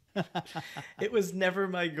employees. It was never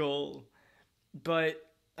my goal. But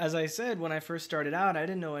as I said, when I first started out, I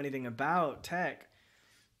didn't know anything about tech.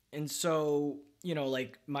 And so,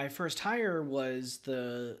 like my first hire was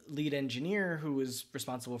the lead engineer who was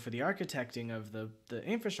responsible for the architecting of the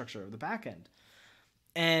infrastructure of the back end.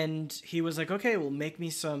 And he was like, okay, well, make me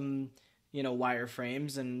some,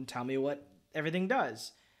 wireframes and tell me what everything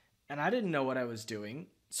does. And I didn't know what I was doing.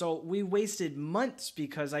 So we wasted months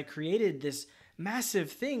because I created this massive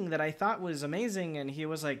thing that I thought was amazing. And he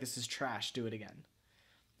was like, this is trash. Do it again.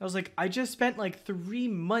 I was like, I just spent like 3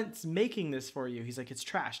 months making this for you. He's like, it's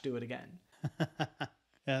trash. Do it again. Yeah,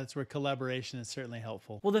 that's where collaboration is certainly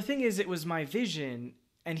helpful. Well, the thing is, it was my vision,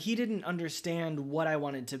 and he didn't understand what I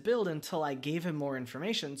wanted to build until I gave him more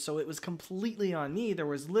information. So it was completely on me. There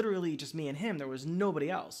was literally just me and him. There was nobody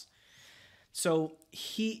else. So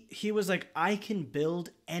he was like, I can build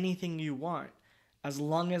anything you want as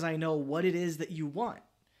long as I know what it is that you want.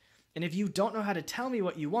 And if you don't know how to tell me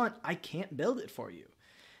what you want, I can't build it for you.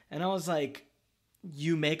 And I was like,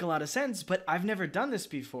 you make a lot of sense, but I've never done this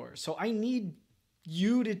before. So I need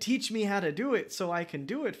you to teach me how to do it so I can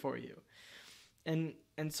do it for you. And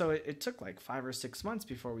so it took like 5 or 6 months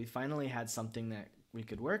before we finally had something that we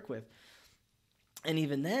could work with. And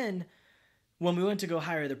even then, when we went to go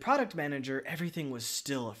hire the product manager, everything was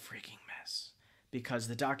still a freaking mess because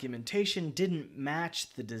the documentation didn't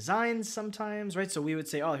match the designs sometimes, right? So we would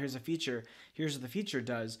say, oh, here's a feature. Here's what the feature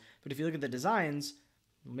does. But if you look at the designs,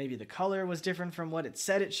 maybe the color was different from what it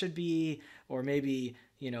said it should be, or maybe,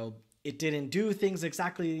 it didn't do things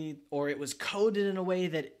exactly, or it was coded in a way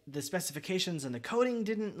that the specifications and the coding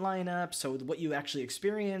didn't line up. So what you actually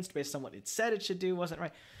experienced based on what it said it should do wasn't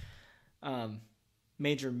right.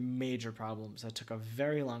 Major problems that took a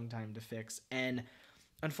very long time to fix. And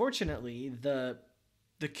unfortunately, the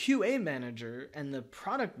QA manager and the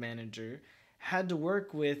product manager had to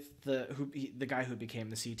work with the guy who became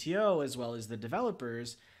the CTO, as well as the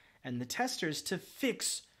developers and the testers, to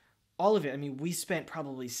fix all of it. I mean, we spent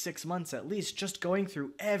probably 6 months at least just going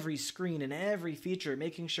through every screen and every feature,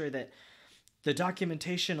 making sure that the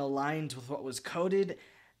documentation aligned with what was coded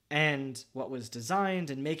and what was designed,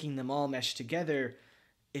 and making them all mesh together.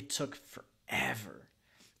 It took forever.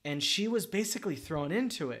 And she was basically thrown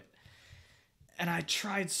into it. And I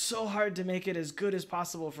tried so hard to make it as good as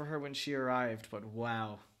possible for her when she arrived, but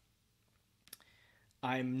wow.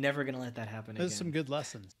 I'm never going to let that happen again. There's some good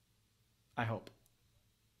lessons. I hope.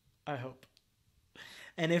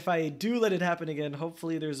 And if I do let it happen again,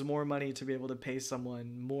 hopefully there's more money to be able to pay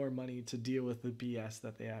someone more money to deal with the BS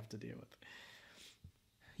that they have to deal with.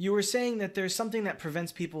 You were saying that there's something that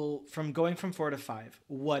prevents people from going from 4 to 5.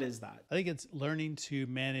 What is that? I think it's learning to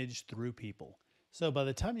manage through people. So by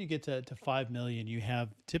the time you get to 5 million,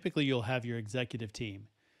 you'll have your executive team,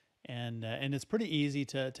 and it's pretty easy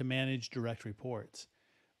to manage direct reports.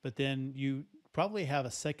 But then you probably have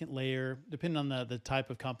a second layer, depending on the type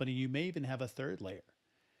of company. You may even have a third layer.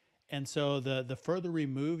 And so the further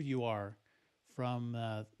removed you are from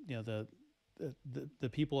the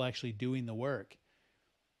people actually doing the work,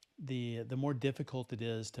 the more difficult it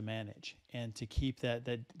is to manage and to keep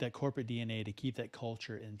that corporate DNA, to keep that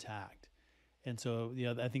culture intact. And so,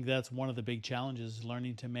 I think that's one of the big challenges,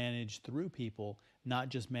 learning to manage through people, not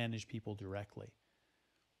just manage people directly.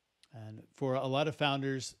 And for a lot of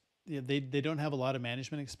founders, they don't have a lot of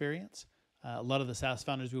management experience. A lot of the SaaS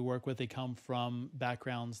founders we work with, they come from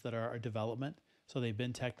backgrounds that are development. So they've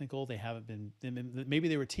been technical. They haven't been, maybe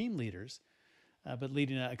they were team leaders, but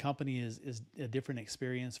leading a company is a different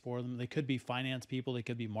experience for them. They could be finance people. They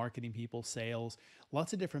could be marketing people, sales,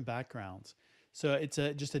 lots of different backgrounds. So it's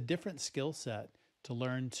just a different skill set to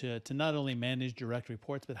learn to not only manage direct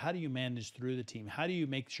reports, but how do you manage through the team? How do you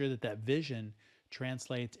make sure that vision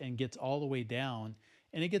translates and gets all the way down?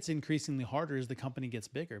 And it gets increasingly harder as the company gets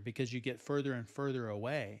bigger because you get further and further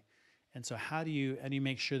away. And so how do you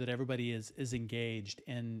make sure that everybody is engaged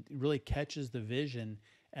and really catches the vision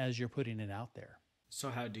as you're putting it out there? So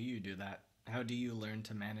how do you do that? How do you learn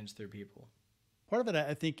to manage through people? Part of it,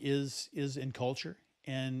 I think, is in culture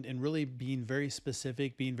and really being very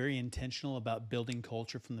specific, being very intentional about building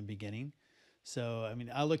culture from the beginning. So,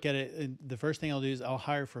 I look at it, and the first thing I'll do is I'll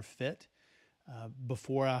hire for fit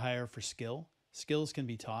before I hire for skill. Skills can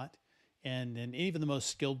be taught, and even the most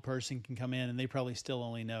skilled person can come in and they probably still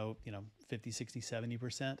only know, 50, 60,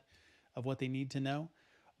 70% of what they need to know,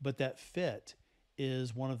 but that fit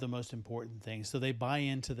is one of the most important things. So they buy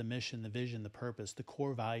into the mission, the vision, the purpose, the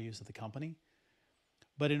core values of the company.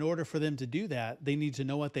 But in order for them to do that, they need to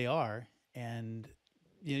know what they are, and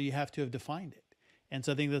you have to have defined it. And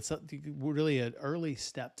so I think that's really an early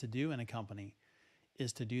step to do in a company,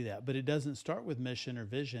 is to do that. But it doesn't start with mission or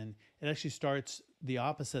vision. It actually starts the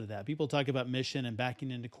opposite of that. People talk about mission and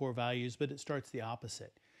backing into core values, but it starts the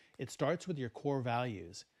opposite. It starts with your core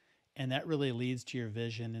values, and that really leads to your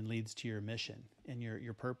vision and leads to your mission and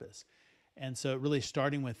your purpose. And so really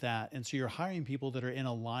starting with that. And so you're hiring people that are in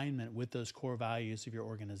alignment with those core values of your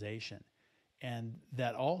organization, and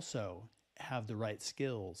that also have the right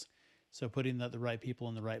skills. So putting the right people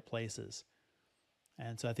in the right places.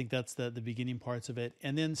 And so I think that's the beginning parts of it.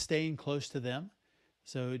 And then staying close to them.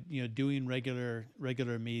 So, doing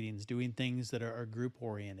regular meetings, doing things that are group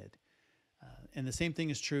oriented. And the same thing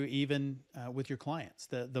is true even with your clients.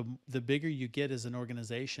 The bigger you get as an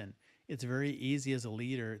organization, it's very easy as a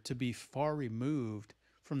leader to be far removed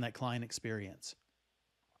from that client experience.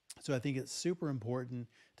 So I think it's super important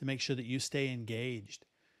to make sure that you stay engaged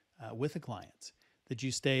with the clients, that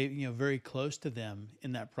you stay very close to them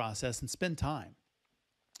in that process and spend time.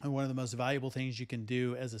 And one of the most valuable things you can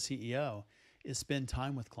do as a CEO is spend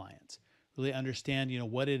time with clients, really understand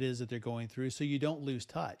what it is that they're going through, so you don't lose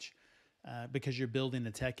touch, because you're building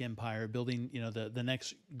a tech empire, building the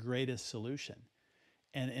next greatest solution.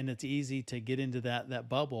 And it's easy to get into that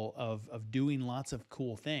bubble of doing lots of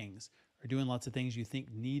cool things, or doing lots of things you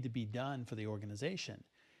think need to be done for the organization,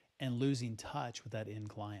 and losing touch with that end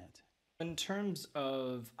client. In terms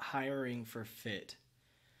of hiring for fit,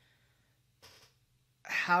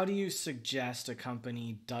 how do you suggest a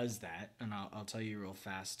company does that? And I'll tell you real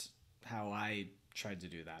fast how I tried to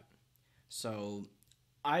do that. So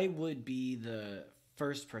I would be the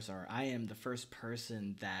first person, or I am the first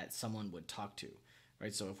person that someone would talk to,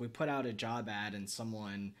 right? So if we put out a job ad and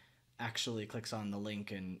someone actually clicks on the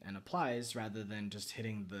link and applies, rather than just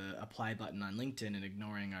hitting the apply button on LinkedIn and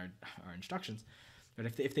ignoring our instructions, but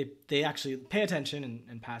if they actually pay attention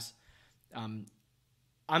and pass,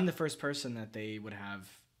 I'm the first person that they would have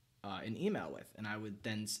an email with, and I would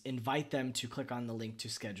then invite them to click on the link to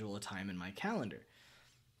schedule a time in my calendar.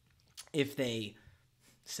 If they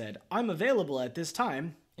said, I'm available at this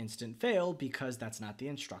time, instant fail, because that's not the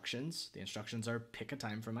instructions. The instructions are pick a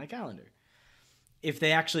time for my calendar. If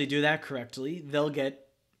they actually do that correctly, they'll get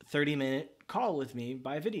a 30-minute call with me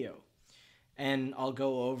by video. And I'll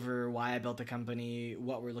go over why I built the company,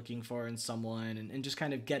 what we're looking for in someone, and just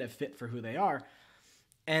kind of get a fit for who they are.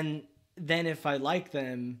 And then if I like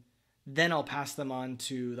them, then I'll pass them on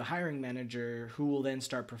to the hiring manager, who will then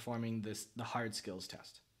start performing the hard skills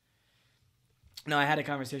test. Now, I had a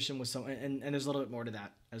conversation with someone, and there's a little bit more to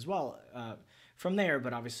that as well from there,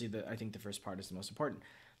 but obviously I think the first part is the most important.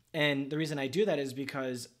 And the reason I do that is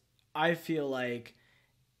because I feel like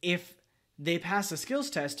if they pass a skills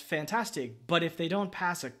test, fantastic, but if they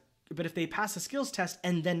pass a skills test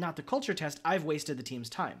and then not the culture test, I've wasted the team's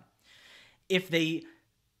time. If they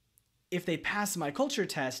pass my culture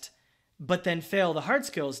test, but then fail the hard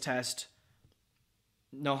skills test,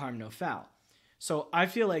 no harm, no foul. So I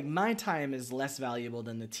feel like my time is less valuable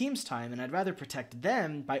than the team's time, and I'd rather protect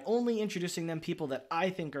them by only introducing them people that I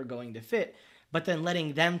think are going to fit, but then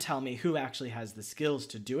letting them tell me who actually has the skills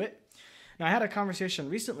to do it. Now, I had a conversation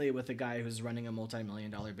recently with a guy who's running a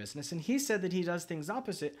multi-million-dollar business, and he said that he does things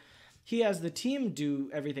opposite. He has the team do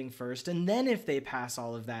everything first, and then if they pass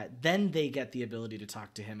all of that, then they get the ability to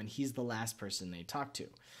talk to him, and he's the last person they talk to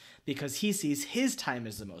because he sees his time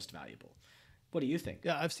as the most valuable. What do you think?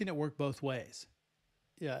 Yeah, I've seen it work both ways.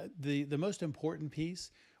 Yeah, the most important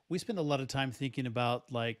piece, we spend a lot of time thinking about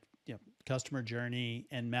customer journey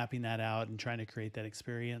and mapping that out and trying to create that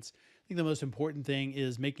experience. I think the most important thing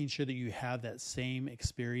is making sure that you have that same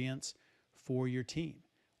experience for your team,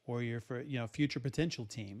 or your future potential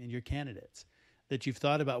team and your candidates, that you've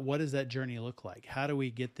thought about what does that journey look like? How do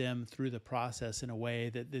we get them through the process in a way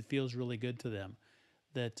that feels really good to them,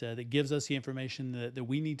 that gives us the information that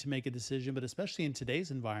we need to make a decision, but especially in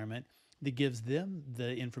today's environment, that gives them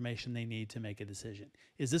the information they need to make a decision.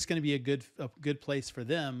 Is this going to be a good place for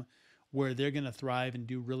them where they're going to thrive and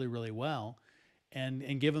do really, really well,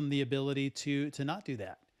 and give them the ability to not do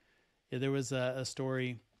that? Yeah, there was a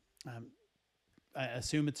story, I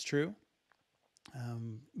assume it's true,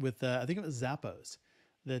 with I think it was Zappos,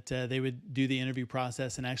 that they would do the interview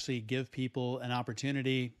process and actually give people an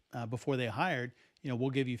opportunity before they hired.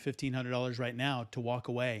 We'll give you $1,500 right now to walk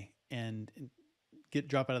away and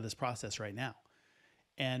drop out of this process right now.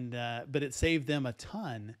 And but it saved them a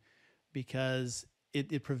ton, because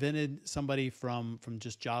it prevented somebody from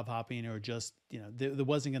just job hopping or just, that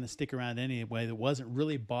wasn't going to stick around anyway, that wasn't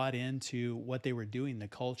really bought into what they were doing, the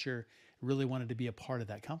culture, really wanted to be a part of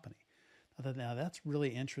that company. I thought, now that's really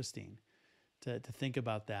interesting to think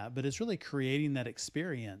about that. But it's really creating that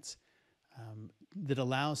experience that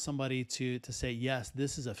allows somebody to say, yes,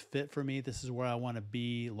 this is a fit for me. This is where I want to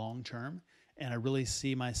be long term, and I really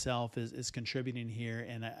see myself as contributing here,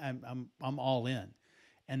 and I'm all in.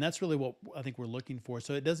 And that's really what I think we're looking for.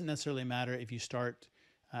 So it doesn't necessarily matter if you start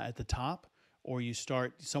at the top or you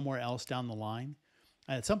start somewhere else down the line.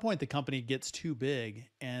 At some point, the company gets too big,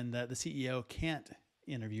 and the CEO can't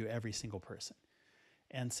interview every single person.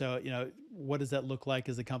 And so, what does that look like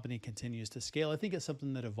as the company continues to scale? I think it's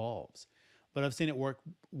something that evolves, but I've seen it work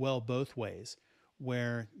well both ways,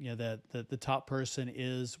 where the top person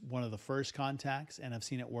is one of the first contacts, and I've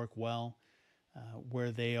seen it work well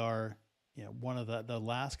where they are one of the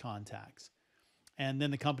last contacts. And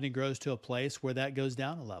then the company grows to a place where that goes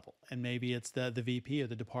down a level, and maybe it's the VP or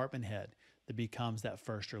the department head that becomes that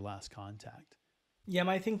first or last contact. Yeah,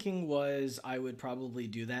 my thinking was I would probably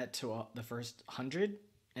do that to the first 100,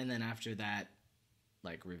 and then after that,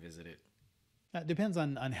 revisit it. It depends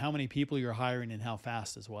on how many people you're hiring and how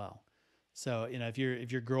fast as well. So, if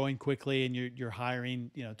you're growing quickly and you're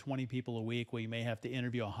hiring, 20 people a week, well, you may have to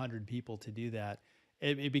interview 100 people to do that.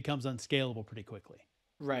 It becomes unscalable pretty quickly.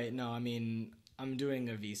 Right. No, I mean, I'm doing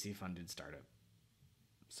a VC funded startup.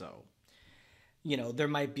 So, there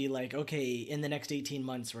might be okay, in the next 18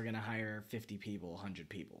 months, we're going to hire 50 people, 100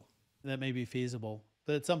 people. That may be feasible.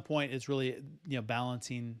 But at some point, it's really,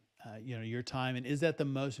 balancing, your time. And is that the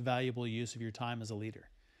most valuable use of your time as a leader?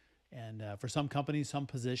 And for some companies, some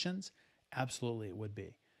positions, absolutely it would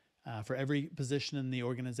be. For every position in the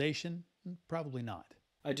organization, probably not.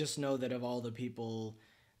 I just know that of all the people,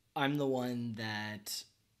 I'm the one that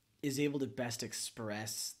is able to best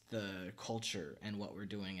express the culture and what we're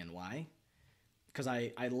doing and why. Because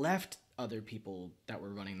I left other people that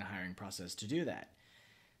were running the hiring process to do that.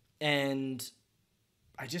 And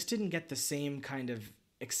I just didn't get the same kind of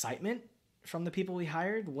excitement from the people we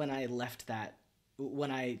hired when I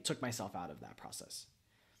took myself out of that process.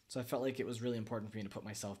 So I felt like it was really important for me to put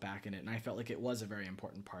myself back in it. And I felt like it was a very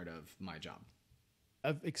important part of my job.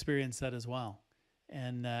 I've experienced that as well.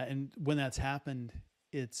 And when that's happened,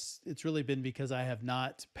 it's really been because I have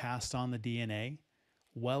not passed on the DNA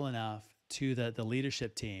well enough to the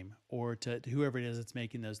leadership team or to whoever it is that's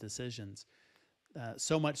making those decisions.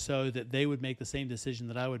 So much so that they would make the same decision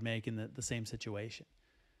that I would make in the same situation.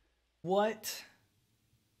 What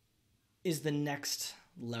is the next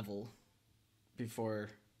level before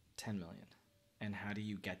 10 million? And how do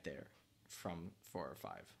you get there from 4 or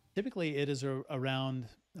 5? Typically, it is around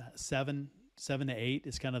 7 to 8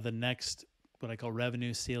 is kind of the next, what I call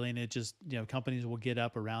revenue ceiling. It just, companies will get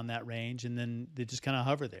up around that range, and then they just kind of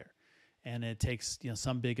hover there. And it takes,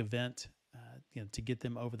 some big event, to get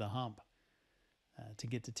them over the hump, to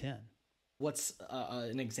get to 10. What's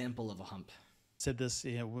an example of a hump? Said this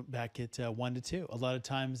back at 1 to 2. A lot of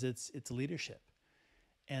times it's leadership.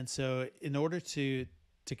 And so in order to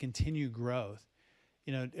continue growth,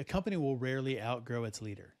 a company will rarely outgrow its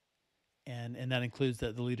leader. And that includes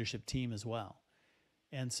the leadership team as well.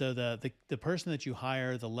 And so the person that you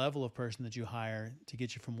hire, the level of person that you hire to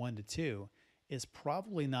get you from 1 to 2 is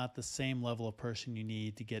probably not the same level of person you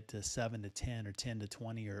need to get to 7 to 10 or 10 to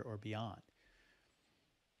 20 or beyond.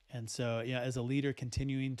 And so, as a leader,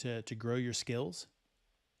 continuing to grow your skills,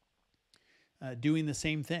 doing the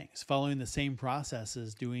same things, following the same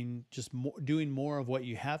processes, doing more of what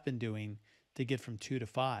you have been doing to get from 2 to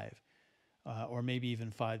 5, or maybe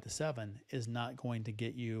even 5 to 7, is not going to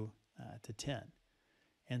get you to 10.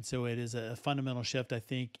 And so it is a fundamental shift, I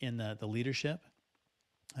think, in the leadership,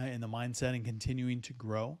 in the mindset, and continuing to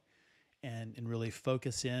grow and really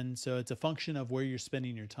focus in. So it's a function of where you're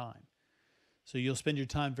spending your time. So you'll spend your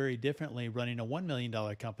time very differently running a $1 million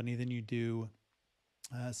company than you do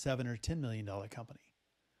a $7 or $10 million company.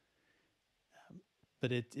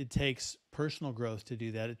 But it takes personal growth to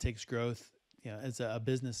do that. It takes growth, as a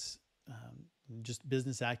business, just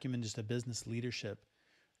business acumen, just a business leadership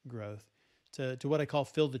growth to what I call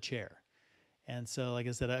fill the chair. And so, like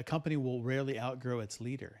I said, a company will rarely outgrow its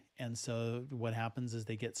leader. And so what happens is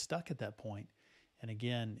they get stuck at that point. And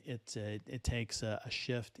again, it takes a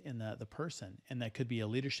shift in the person, and that could be a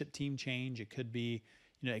leadership team change. It could be,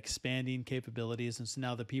 expanding capabilities. And so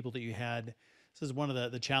now the people that you had, this is one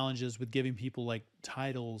of the challenges with giving people like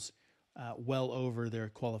titles well over their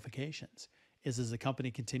qualifications, is as the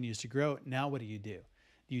company continues to grow, now what do?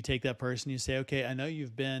 Do you take that person, you say, okay, I know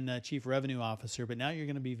you've been Chief Revenue Officer, but now you're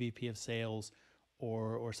going to be VP of Sales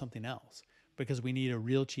or something else. because we need a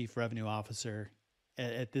real chief revenue officer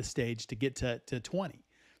at this stage to get to 20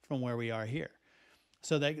 from where we are here.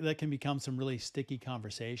 So that can become some really sticky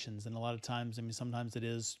conversations. And a lot of times, I mean, sometimes it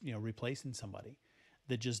is, replacing somebody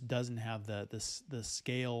that just doesn't have the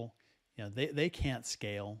scale. They can't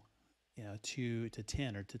scale, to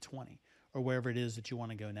 10 or to 20 or wherever it is that you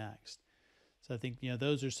want to go next. So I think,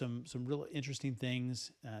 those are some real interesting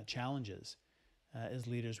things, challenges as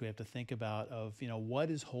leaders we have to think about of, what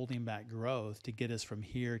is holding back growth to get us from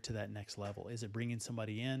here to that next level? Is it bringing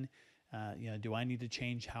somebody in? Do I need to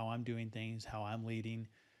change how I'm doing things, how I'm leading?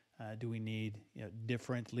 Do we need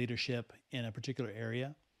different leadership in a particular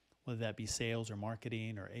area, whether that be sales or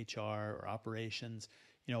marketing or HR or operations?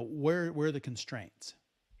 Where are the constraints?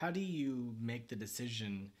 How do you make the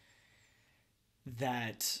decision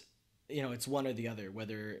that it's one or the other,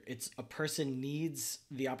 whether it's a person needs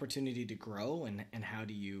the opportunity to grow and how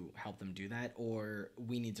do you help them do that, or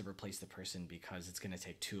we need to replace the person because it's going to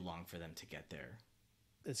take too long for them to get there?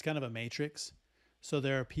 It's kind of a matrix. So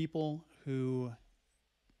there are people who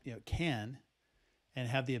can and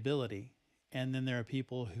have the ability, and then there are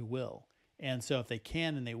people who will. And so if they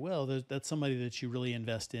can and they will, that's somebody that you really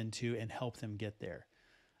invest into and help them get there.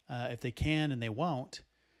 If they can and they won't,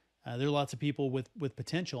 there are lots of people with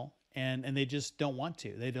potential and they just don't want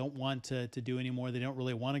to. They don't want to do anymore. They don't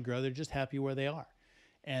really want to grow. They're just happy where they are.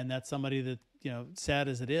 And that's somebody that, sad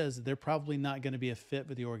as it is, they're probably not going to be a fit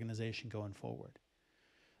with the organization going forward.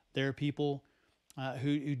 There are people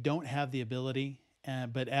who don't have the ability,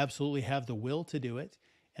 but absolutely have the will to do it.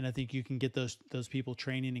 And I think you can get those people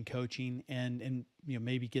training and coaching and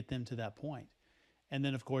maybe get them to that point. And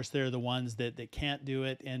then, of course, there are the ones that can't do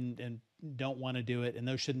it and don't want to do it, and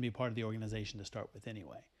those shouldn't be part of the organization to start with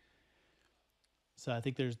anyway. So I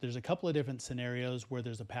think there's a couple of different scenarios where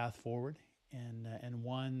there's a path forward, and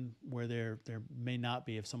one where there may not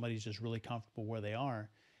be if somebody's just really comfortable where they are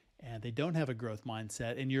and they don't have a growth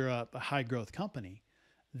mindset, and you're a high growth company,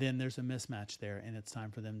 then there's a mismatch there, and it's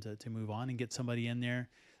time for them to move on and get somebody in there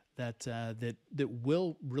that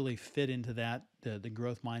will really fit into the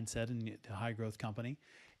growth mindset and the high growth company,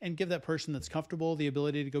 and give that person that's comfortable the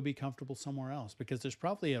ability to go be comfortable somewhere else, because there's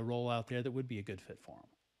probably a role out there that would be a good fit for them.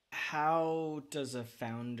 How does a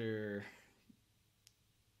founder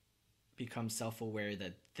become self-aware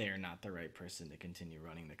that they're not the right person to continue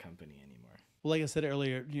running the company anymore? Well, like I said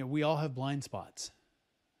earlier, we all have blind spots,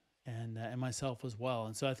 and myself as well.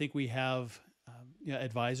 And so I think we have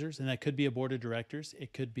advisors, and that could be a board of directors.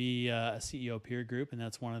 It could be a CEO peer group, and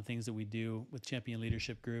that's one of the things that we do with Champion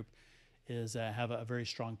Leadership Group is have a very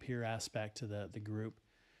strong peer aspect to the group,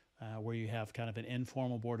 where you have kind of an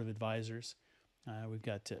informal board of advisors. We've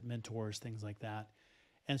got mentors, things like that.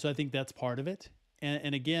 And so I think that's part of it.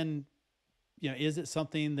 And again, is it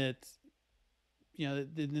something that,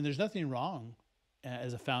 there's nothing wrong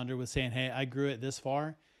as a founder with saying, hey, I grew it this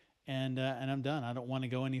far and I'm done. I don't want to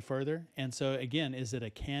go any further. And so again, is it a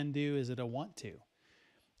can do? Is it a want to?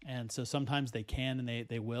 And so sometimes they can and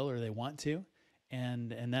they will, or they want to.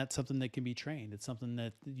 And that's something that can be trained. It's something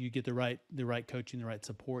that you get the right coaching, the right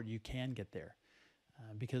support, you can get there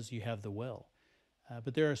because you have the will.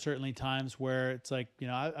 But there are certainly times where it's like,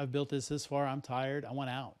 I've built this far, I'm tired, I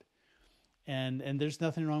want out. And there's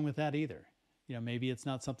nothing wrong with that either. Maybe it's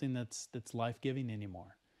not something that's life-giving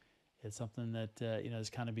anymore. It's something that, has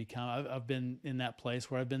kind of become, I've been in that place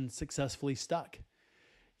where I've been successfully stuck.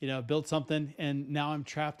 Built something and now I'm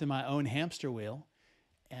trapped in my own hamster wheel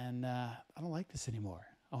and I don't like this anymore.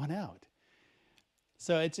 I want out.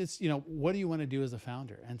 So it's what do you want to do as a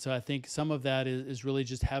founder? And so I think some of that is really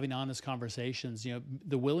just having honest conversations,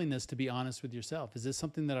 the willingness to be honest with yourself. Is this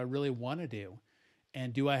something that I really want to do?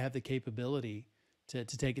 And do I have the capability to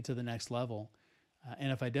take it to the next level?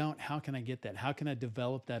 And if I don't, how can I get that? How can I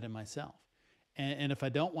develop that in myself? And if I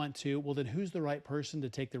don't want to, well, then who's the right person to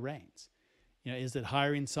take the reins? Is it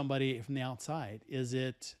hiring somebody from the outside? Is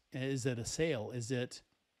it a sale? Is it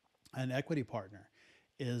an equity partner?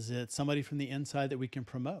 Is it somebody from the inside that we can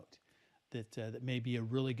promote that may be a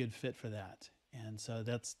really good fit for that? And so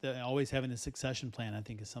that's always having a succession plan, I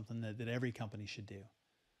think, is something that every company should do.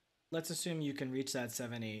 Let's assume you can reach that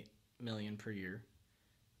 7-8 million per year.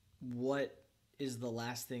 What is the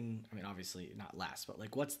last thing? I mean, obviously not last, but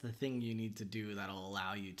what's the thing you need to do that'll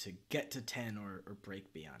allow you to get to 10 or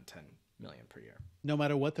break beyond 10 million per year? No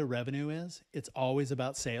matter what the revenue is, it's always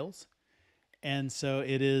about sales. And so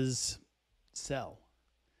it is sell.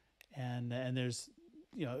 And there's,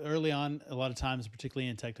 early on, a lot of times, particularly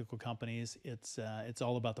in technical companies, it's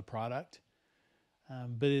all about the product.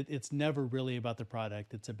 But it's never really about the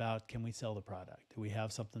product. It's about, can we sell the product? Do we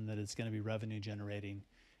have something that is going to be revenue generating?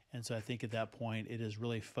 And so I think at that point, it is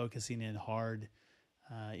really focusing in hard,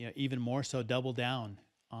 even more so double down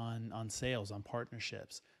on sales, on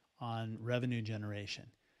partnerships, on revenue generation.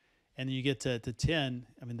 And then you get to 10,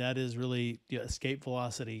 I mean, that is really escape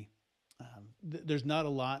velocity. There's not a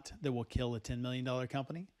lot that will kill a $10 million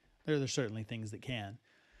company. There's certainly things that can.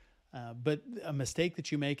 But a mistake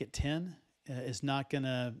that you make at 10 is not going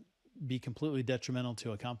to be completely detrimental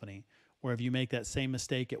to a company, where if you make that same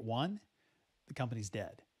mistake at 1, the company's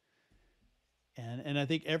dead. And I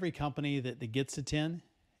think every company that gets to 10,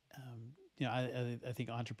 I think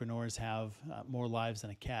entrepreneurs have more lives than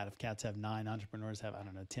a cat. If cats have 9, entrepreneurs have,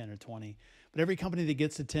 10 or 20. But every company that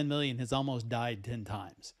gets to 10 million has almost died 10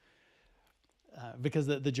 times. Because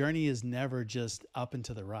the journey is never just up and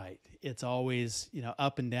to the right. It's always,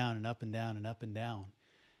 up and down and up and down and up and down.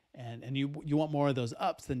 And you want more of those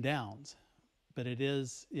ups than downs. But it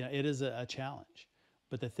is a challenge.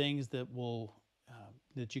 But the things that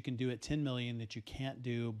that you can do at 10 million that you can't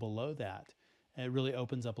do below that, it really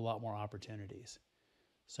opens up a lot more opportunities.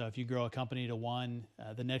 So if you grow a company to 1,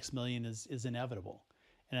 the next million is inevitable.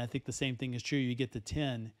 And I think the same thing is true. You get to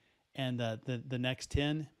 10, and the next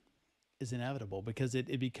 10 is inevitable, because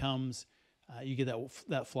it becomes, you get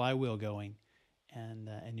that flywheel going, and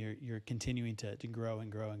you're continuing to grow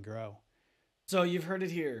and grow and grow. So you've heard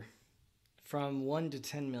it here, from 1 to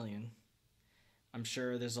 10 million. I'm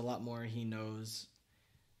sure there's a lot more he knows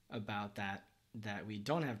about that we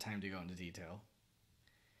don't have time to go into detail.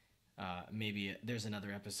 Maybe there's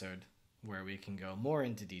another episode where we can go more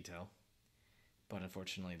into detail, but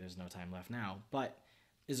unfortunately there's no time left now. But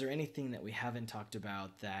is there anything that we haven't talked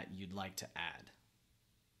about that you'd like to add?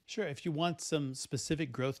 Sure. If you want some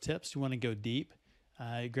specific growth tips, you want to go deep,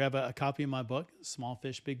 grab a copy of my book, Small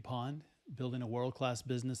Fish, Big Pond, Building a World-Class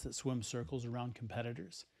Business That Swims Circles Around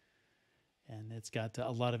Competitors. And it's got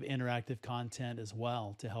a lot of interactive content as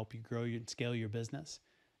well to help you grow and scale your business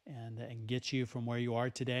and get you from where you are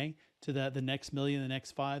today to the next million, the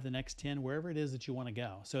next 5, the next 10, wherever it is that you want to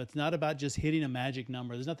go. So it's not about just hitting a magic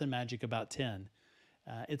number. There's nothing magic about 10.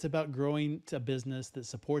 It's about growing a business that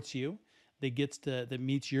supports you, that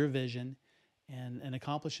meets your vision and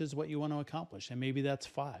accomplishes what you want to accomplish. And maybe that's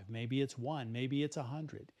 5, maybe it's 1, maybe it's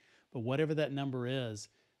 100. But whatever that number is,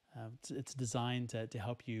 it's designed to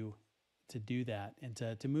help you to do that and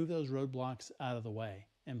to move those roadblocks out of the way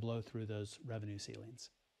and blow through those revenue ceilings.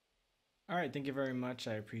 All right. Thank you very much.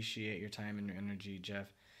 I appreciate your time and your energy,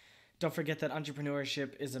 Jeff. Don't forget that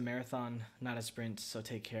entrepreneurship is a marathon, not a sprint. So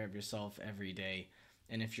take care of yourself every day.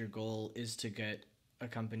 And if your goal is to get a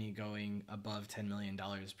company going above $10 million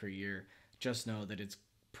per year, just know that it's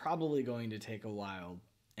probably going to take a while,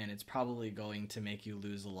 and it's probably going to make you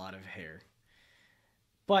lose a lot of hair.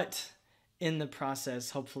 But in the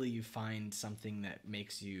process, hopefully you find something that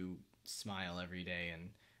makes you smile every day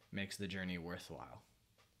and makes the journey worthwhile.